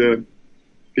forward to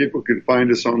people can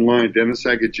find us online,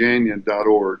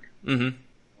 DennisAgajanian.org. Mm-hmm.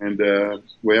 And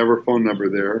we have our phone number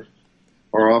there.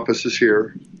 Our office is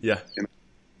here. Yeah. And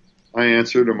I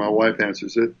answer it, or my wife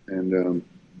answers it, and you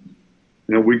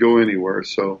know, we go anywhere.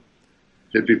 So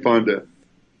it'd be fun to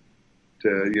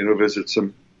you know, visit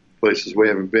some places we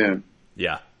haven't been.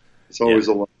 Yeah. It's always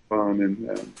a lot of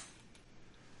fun,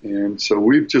 and so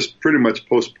we've just pretty much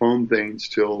postponed things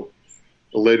till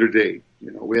a later date.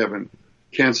 You know, we haven't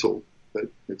canceled, but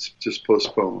it's just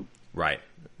postponed. Right.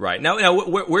 Now,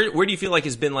 where do you feel like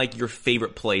has been like your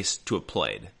favorite place to have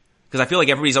played? Because I feel like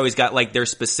everybody's always got like their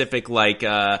specific like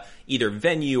either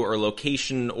venue or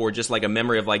location or just like a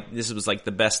memory of like this was like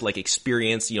the best like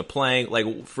experience, you know, playing.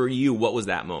 Like for you, what was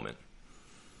that moment?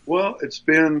 Well, it's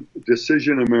been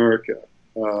Decision America.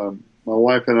 My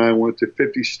wife and I went to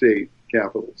 50 state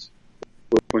capitals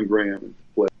with Glenn Graham and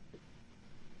played.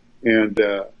 And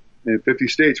in 50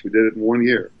 states, we did it in 1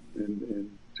 year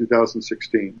in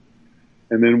 2016.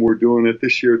 And then we're doing it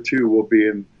this year too. We'll be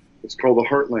in, it's called the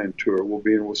Heartland Tour. We'll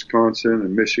be in Wisconsin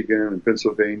and Michigan and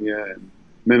Pennsylvania and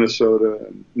Minnesota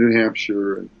and New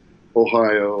Hampshire and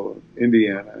Ohio and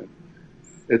Indiana.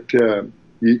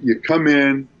 You come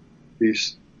in,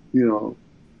 these, you know,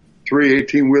 3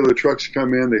 18-wheeler trucks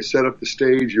come in, they set up the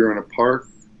stage, you're in a park.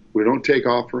 We don't take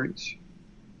offerings,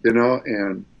 you know,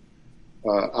 and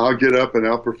I'll get up and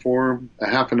I'll perform a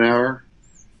half an hour,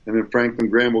 and then Franklin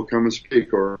Graham will come and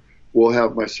speak, or we'll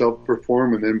have myself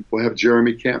perform, and then we'll have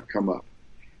Jeremy Camp come up,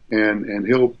 and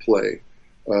he'll play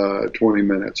 20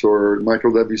 minutes, or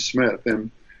Michael W. Smith,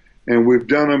 and we've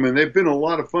done them, and they've been a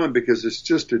lot of fun because it's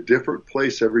just a different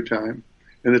place every time,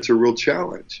 and it's a real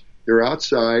challenge. You're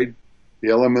outside. The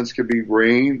elements could be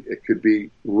rain. It could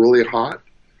be really hot,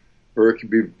 or it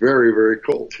could be very, very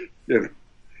cold. You know,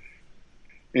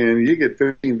 and you get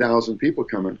 15,000 people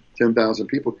coming, 10,000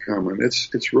 people coming.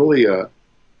 It's really a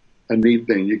neat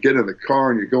thing. You get in the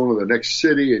car and you're going to the next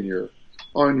city and you're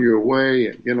on your way.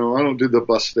 And you know, I don't do the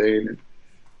bus thing. And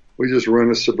we just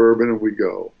rent a Suburban and we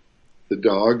go. The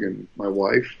dog and my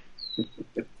wife,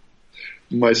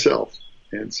 myself,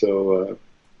 and so.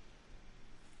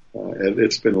 And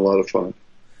it's been a lot of fun.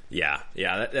 Yeah,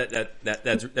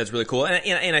 that's really cool,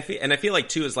 and I feel like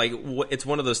too is like it's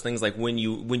one of those things like when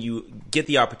you get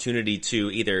the opportunity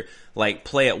to either like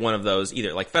play at one of those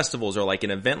either like festivals or like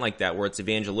an event like that where it's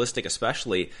evangelistic,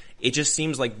 especially, it just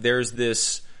seems like there's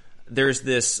this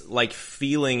like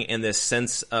feeling and this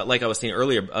sense, like I was saying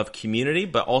earlier, of community,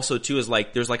 but also too is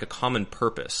like there's like a common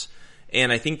purpose. And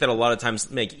I think that a lot of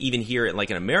times, like even here, like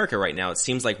in America right now, it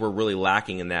seems like we're really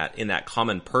lacking in that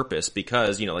common purpose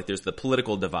because, you know, like there's the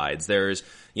political divides. There's,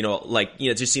 you know, like, you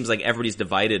know, it just seems like everybody's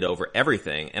divided over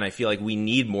everything. And I feel like we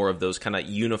need more of those kind of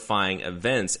unifying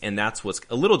events. And that's what's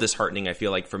a little disheartening, I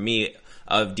feel like, for me,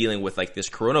 of dealing with like this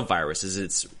coronavirus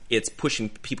is it's pushing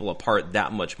people apart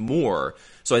that much more.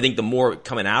 So I think the more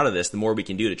coming out of this, the more we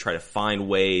can do to try to find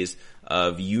ways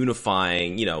of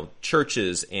unifying, you know,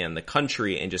 churches and the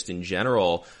country and just in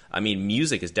general. I mean,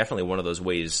 music is definitely one of those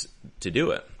ways to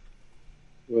do it.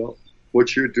 Well,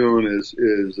 what you're doing is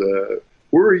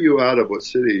where are you out of? What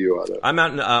city are you out of? I'm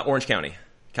out in Orange County,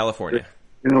 California.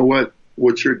 You know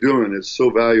what you're doing is so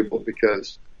valuable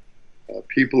because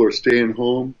people are staying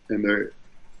home and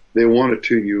they want to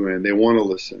tune you in. They want to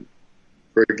listen.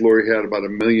 Greg Laurie had about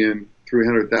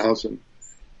 1,300,000,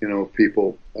 you know,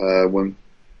 people when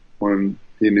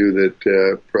he knew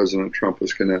that President Trump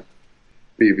was going to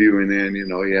be viewing in. You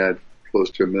know, he had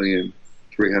close to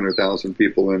 1,300,000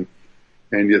 people, and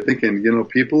you're thinking, you know,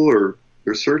 people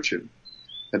they're searching,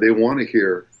 and they want to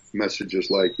hear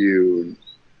messages like you and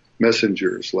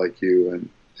messengers like you,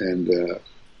 and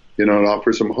it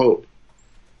offers them hope.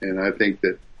 And I think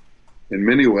that in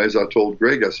many ways, I told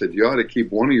Greg, I said, you ought to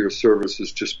keep one of your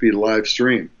services just be live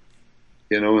stream,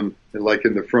 and like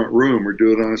in the front room, or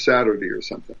do it on a Saturday or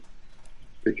something,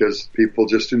 because people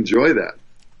just enjoy that.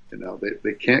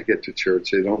 They can't get to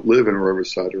church. They don't live in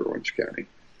Riverside or Orange County.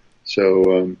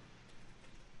 So,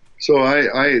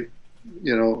 the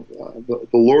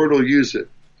Lord will use it,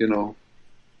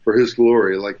 for His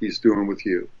glory, like He's doing with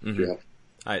you, Jeff.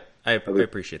 I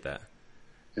appreciate that.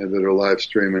 And that are live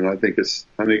streaming. I think it's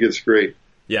great.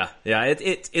 Yeah.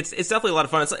 It's definitely a lot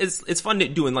of fun. It's fun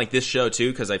doing like this show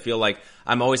too, because I feel like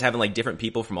I'm always having like different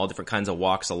people from all different kinds of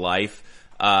walks of life,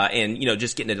 and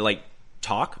just getting to like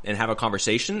talk and have a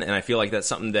conversation. And I feel like that's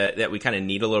something that we kind of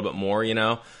need a little bit more,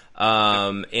 and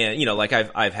like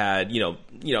I've had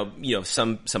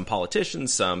some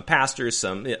politicians, some pastors,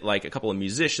 some like a couple of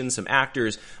musicians, some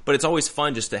actors, but it's always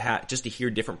fun just to hear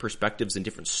different perspectives and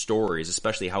different stories,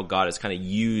 especially how God has kind of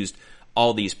used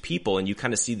all these people, and you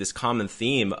kind of see this common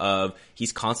theme of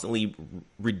He's constantly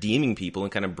redeeming people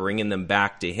and kind of bringing them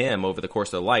back to Him over the course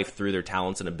of their life through their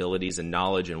talents and abilities and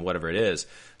knowledge and whatever it is.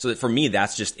 So that for me,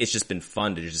 it's just been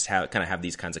fun to just have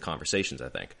these kinds of conversations, I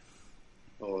think.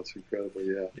 Oh, it's incredible!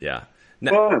 Yeah, yeah,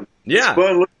 fun. Yeah, it's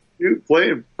fun. Look at you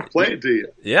playing to you.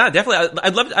 Yeah, definitely.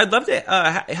 I'd love to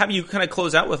have you kind of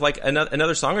close out with like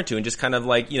another song or two, and just kind of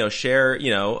like share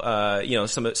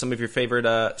some of your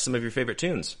favorite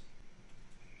tunes.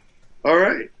 All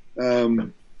right,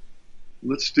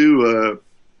 let's do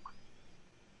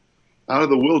 "Out of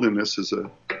the Wilderness" is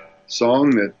a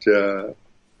song that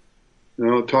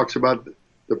talks about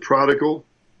the prodigal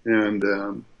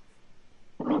and.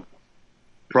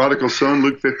 Prodigal son,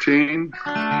 Luke 15.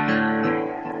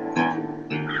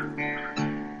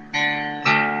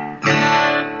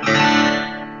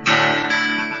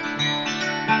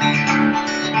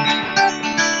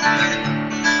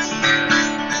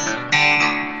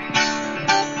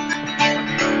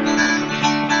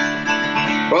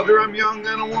 Father, I'm young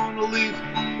and I want to leave.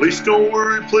 Please don't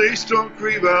worry, please don't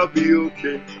grieve, I'll be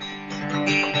okay.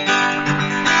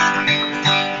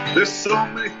 There's so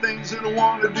many things that I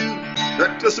want to do.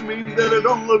 That doesn't mean that I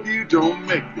don't love you. Don't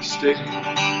make me stay. I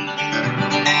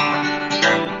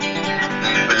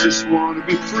just want to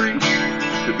be free,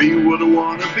 to be what I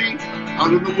want to be,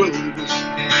 out in the wilderness.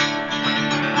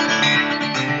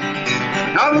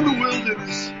 Out in the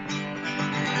wilderness,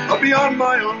 I'll be on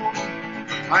my own.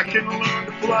 I can learn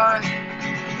to fly,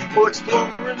 or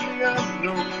explore in the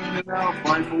unknown, and I'll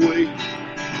find a way.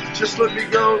 Just let me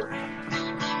go,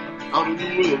 out in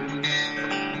the wilderness.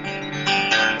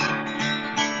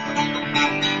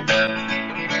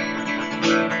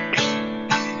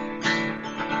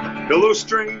 Hello,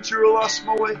 stranger, I lost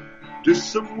my way. Do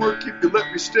some work if you let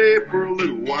me stay for a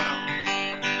little while.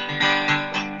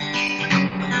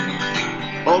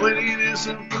 All I need is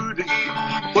some food to eat,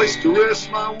 a place to rest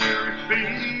my weary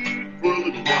feet for a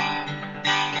little while.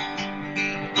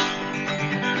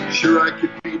 Sure, I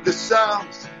could feed the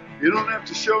sounds. You don't have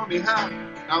to show me how.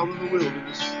 Out in the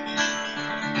wilderness.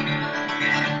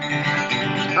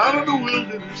 Out in the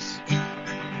wilderness,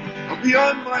 I'll be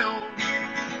on my own.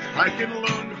 I can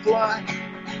learn to fly,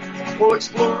 or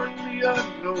explore in the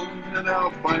unknown, and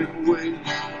I'll find a way.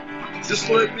 Just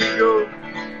let me go,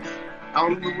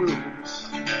 out in the wilderness.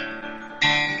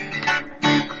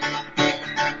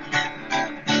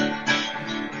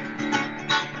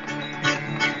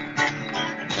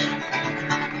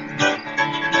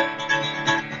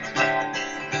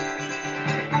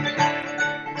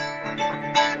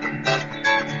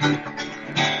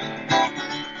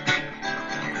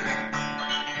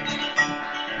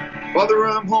 Father,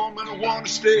 I'm home and I want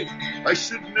to stay. I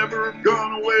should never have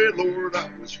gone away, Lord,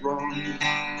 I was wrong.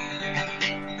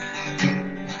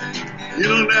 You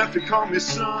don't have to call me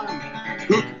son.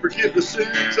 Who can forgive the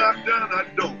sins I've done? I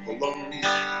don't belong.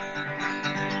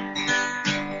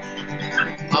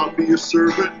 I'll be a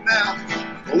servant now.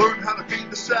 I'll learn how to feed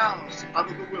the sows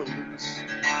out of the wilderness.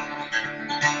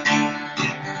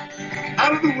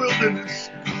 Out of the wilderness,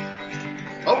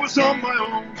 I was on my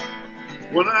own.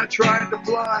 When I tried to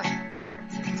fly,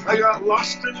 I got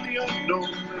lost in the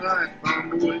unknown, and I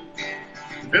found a way.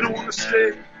 And I want to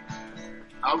stay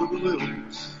out of the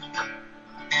wilderness.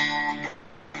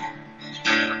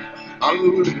 Out of the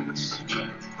wilderness.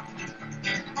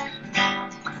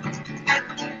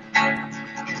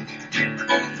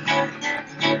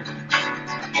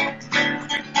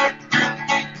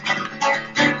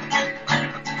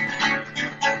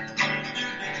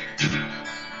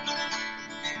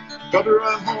 Father,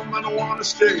 I'm home and I want to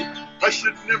stay. I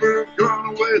should never have gone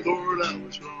away, Lord, I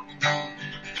was wrong.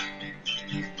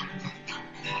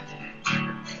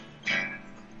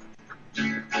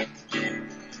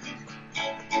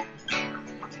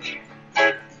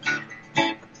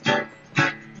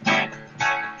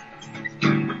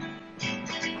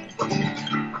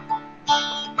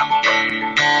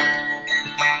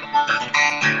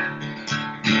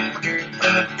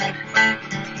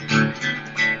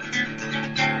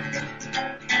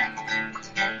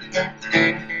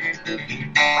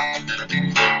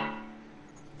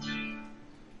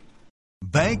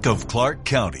 Bank of Clark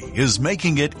County is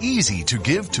making it easy to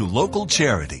give to local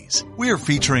charities. We're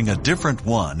featuring a different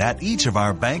one at each of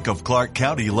our Bank of Clark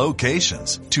County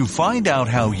locations. To find out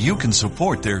how you can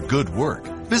support their good work,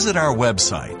 visit our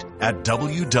website at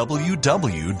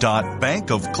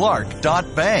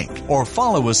www.bankofclark.bank or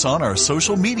follow us on our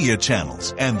social media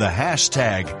channels and the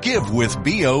hashtag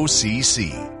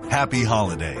GiveWithBOCC. Happy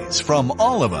holidays from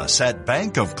all of us at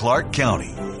Bank of Clark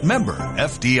County. Member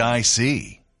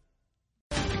FDIC.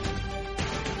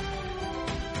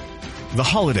 The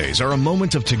holidays are a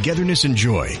moment of togetherness and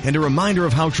joy and a reminder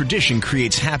of how tradition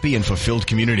creates happy and fulfilled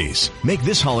communities. Make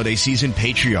this holiday season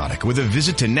patriotic with a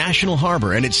visit to National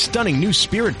Harbor and its stunning new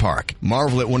Spirit Park.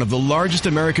 Marvel at one of the largest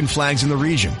American flags in the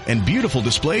region and beautiful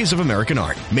displays of American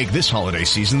art. Make this holiday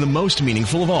season the most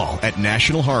meaningful of all at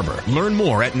National Harbor. Learn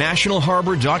more at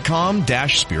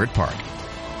nationalharbor.com/Spirit Park.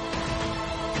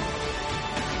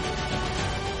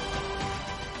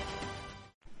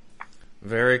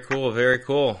 Very cool, very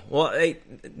cool. Well, hey,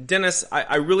 Dennis,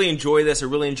 I really enjoy this. I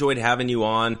really enjoyed having you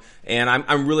on, and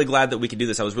I'm really glad that we could do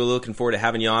this. I was really looking forward to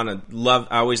having you on. I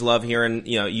always love hearing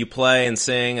you play and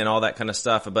sing and all that kind of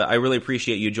stuff. But I really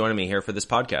appreciate you joining me here for this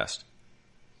podcast.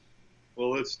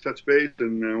 Well, let's touch base,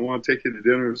 and I want to take you to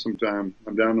dinner sometime.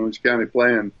 I'm down in Orange County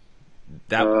playing.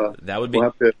 That would be. We'll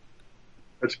have to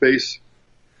touch base.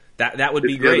 That would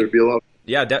be great. It'd be a lot.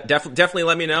 Yeah, definitely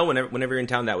let me know whenever you're in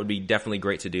town. That would be definitely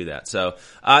great to do that. So,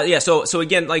 so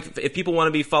again, like if people want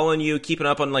to be following you, keeping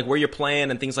up on like where you're playing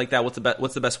and things like that, what's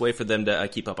the best way for them to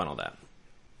keep up on all that?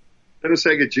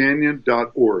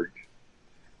 DennisAgajanian.org.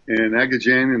 And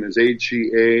Agajanian is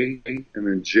AGA and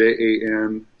then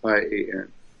JANIAN.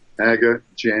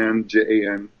 Agajan,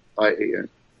 JANIAN.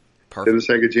 Perfect.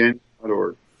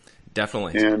 DennisAgajanian.org.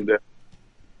 Definitely.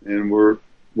 And we're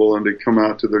willing to come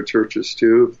out to their churches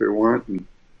too if they want. And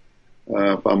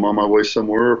if I'm on my way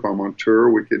somewhere, if I'm on tour,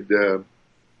 we could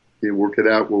work it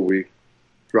out where we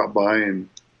drop by and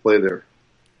play there,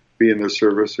 be in their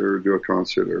service or do a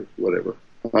concert or whatever.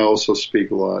 I also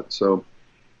speak a lot, so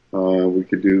we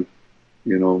could do,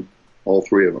 all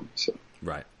three of them. So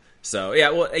right. So yeah,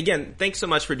 well, again, thanks so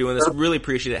much for doing this. Really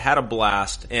appreciate it. Had a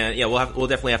blast, and yeah, we'll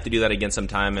definitely have to do that again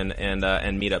sometime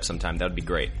and meet up sometime. That would be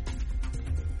great.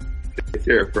 Take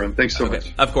care, friend. Thanks so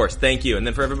much. Of course. Thank you. And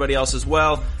then for everybody else as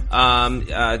well,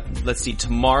 let's see.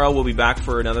 Tomorrow we'll be back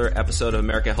for another episode of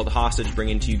America Held Hostage,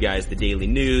 bringing to you guys the daily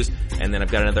news. And then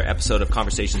I've got another episode of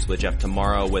Conversations with Jeff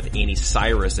tomorrow with Annie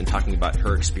Cyrus and talking about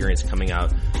her experience coming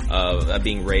out of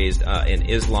being raised in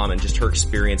Islam and just her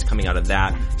experience coming out of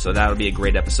that. So that'll be a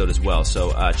great episode as well.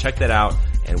 So check that out,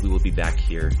 and we will be back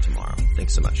here tomorrow.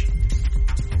 Thanks so much.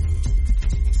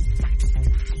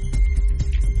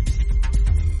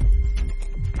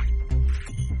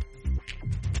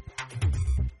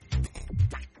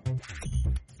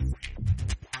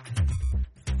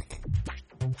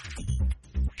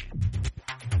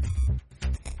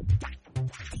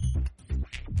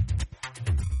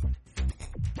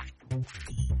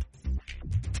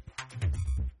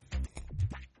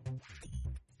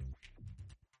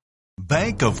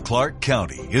 Bank of Clark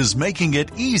County is making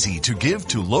it easy to give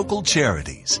to local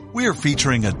charities. We're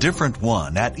featuring a different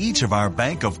one at each of our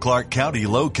Bank of Clark County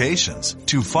locations.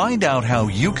 To find out how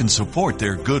you can support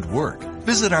their good work,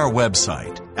 visit our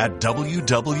website at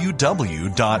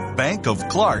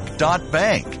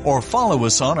www.bankofclark.bank or follow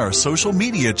us on our social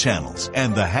media channels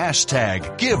and the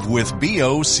hashtag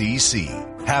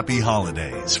GiveWithBOCC. Happy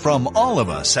holidays from all of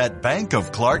us at Bank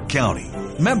of Clark County.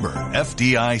 Member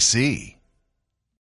FDIC.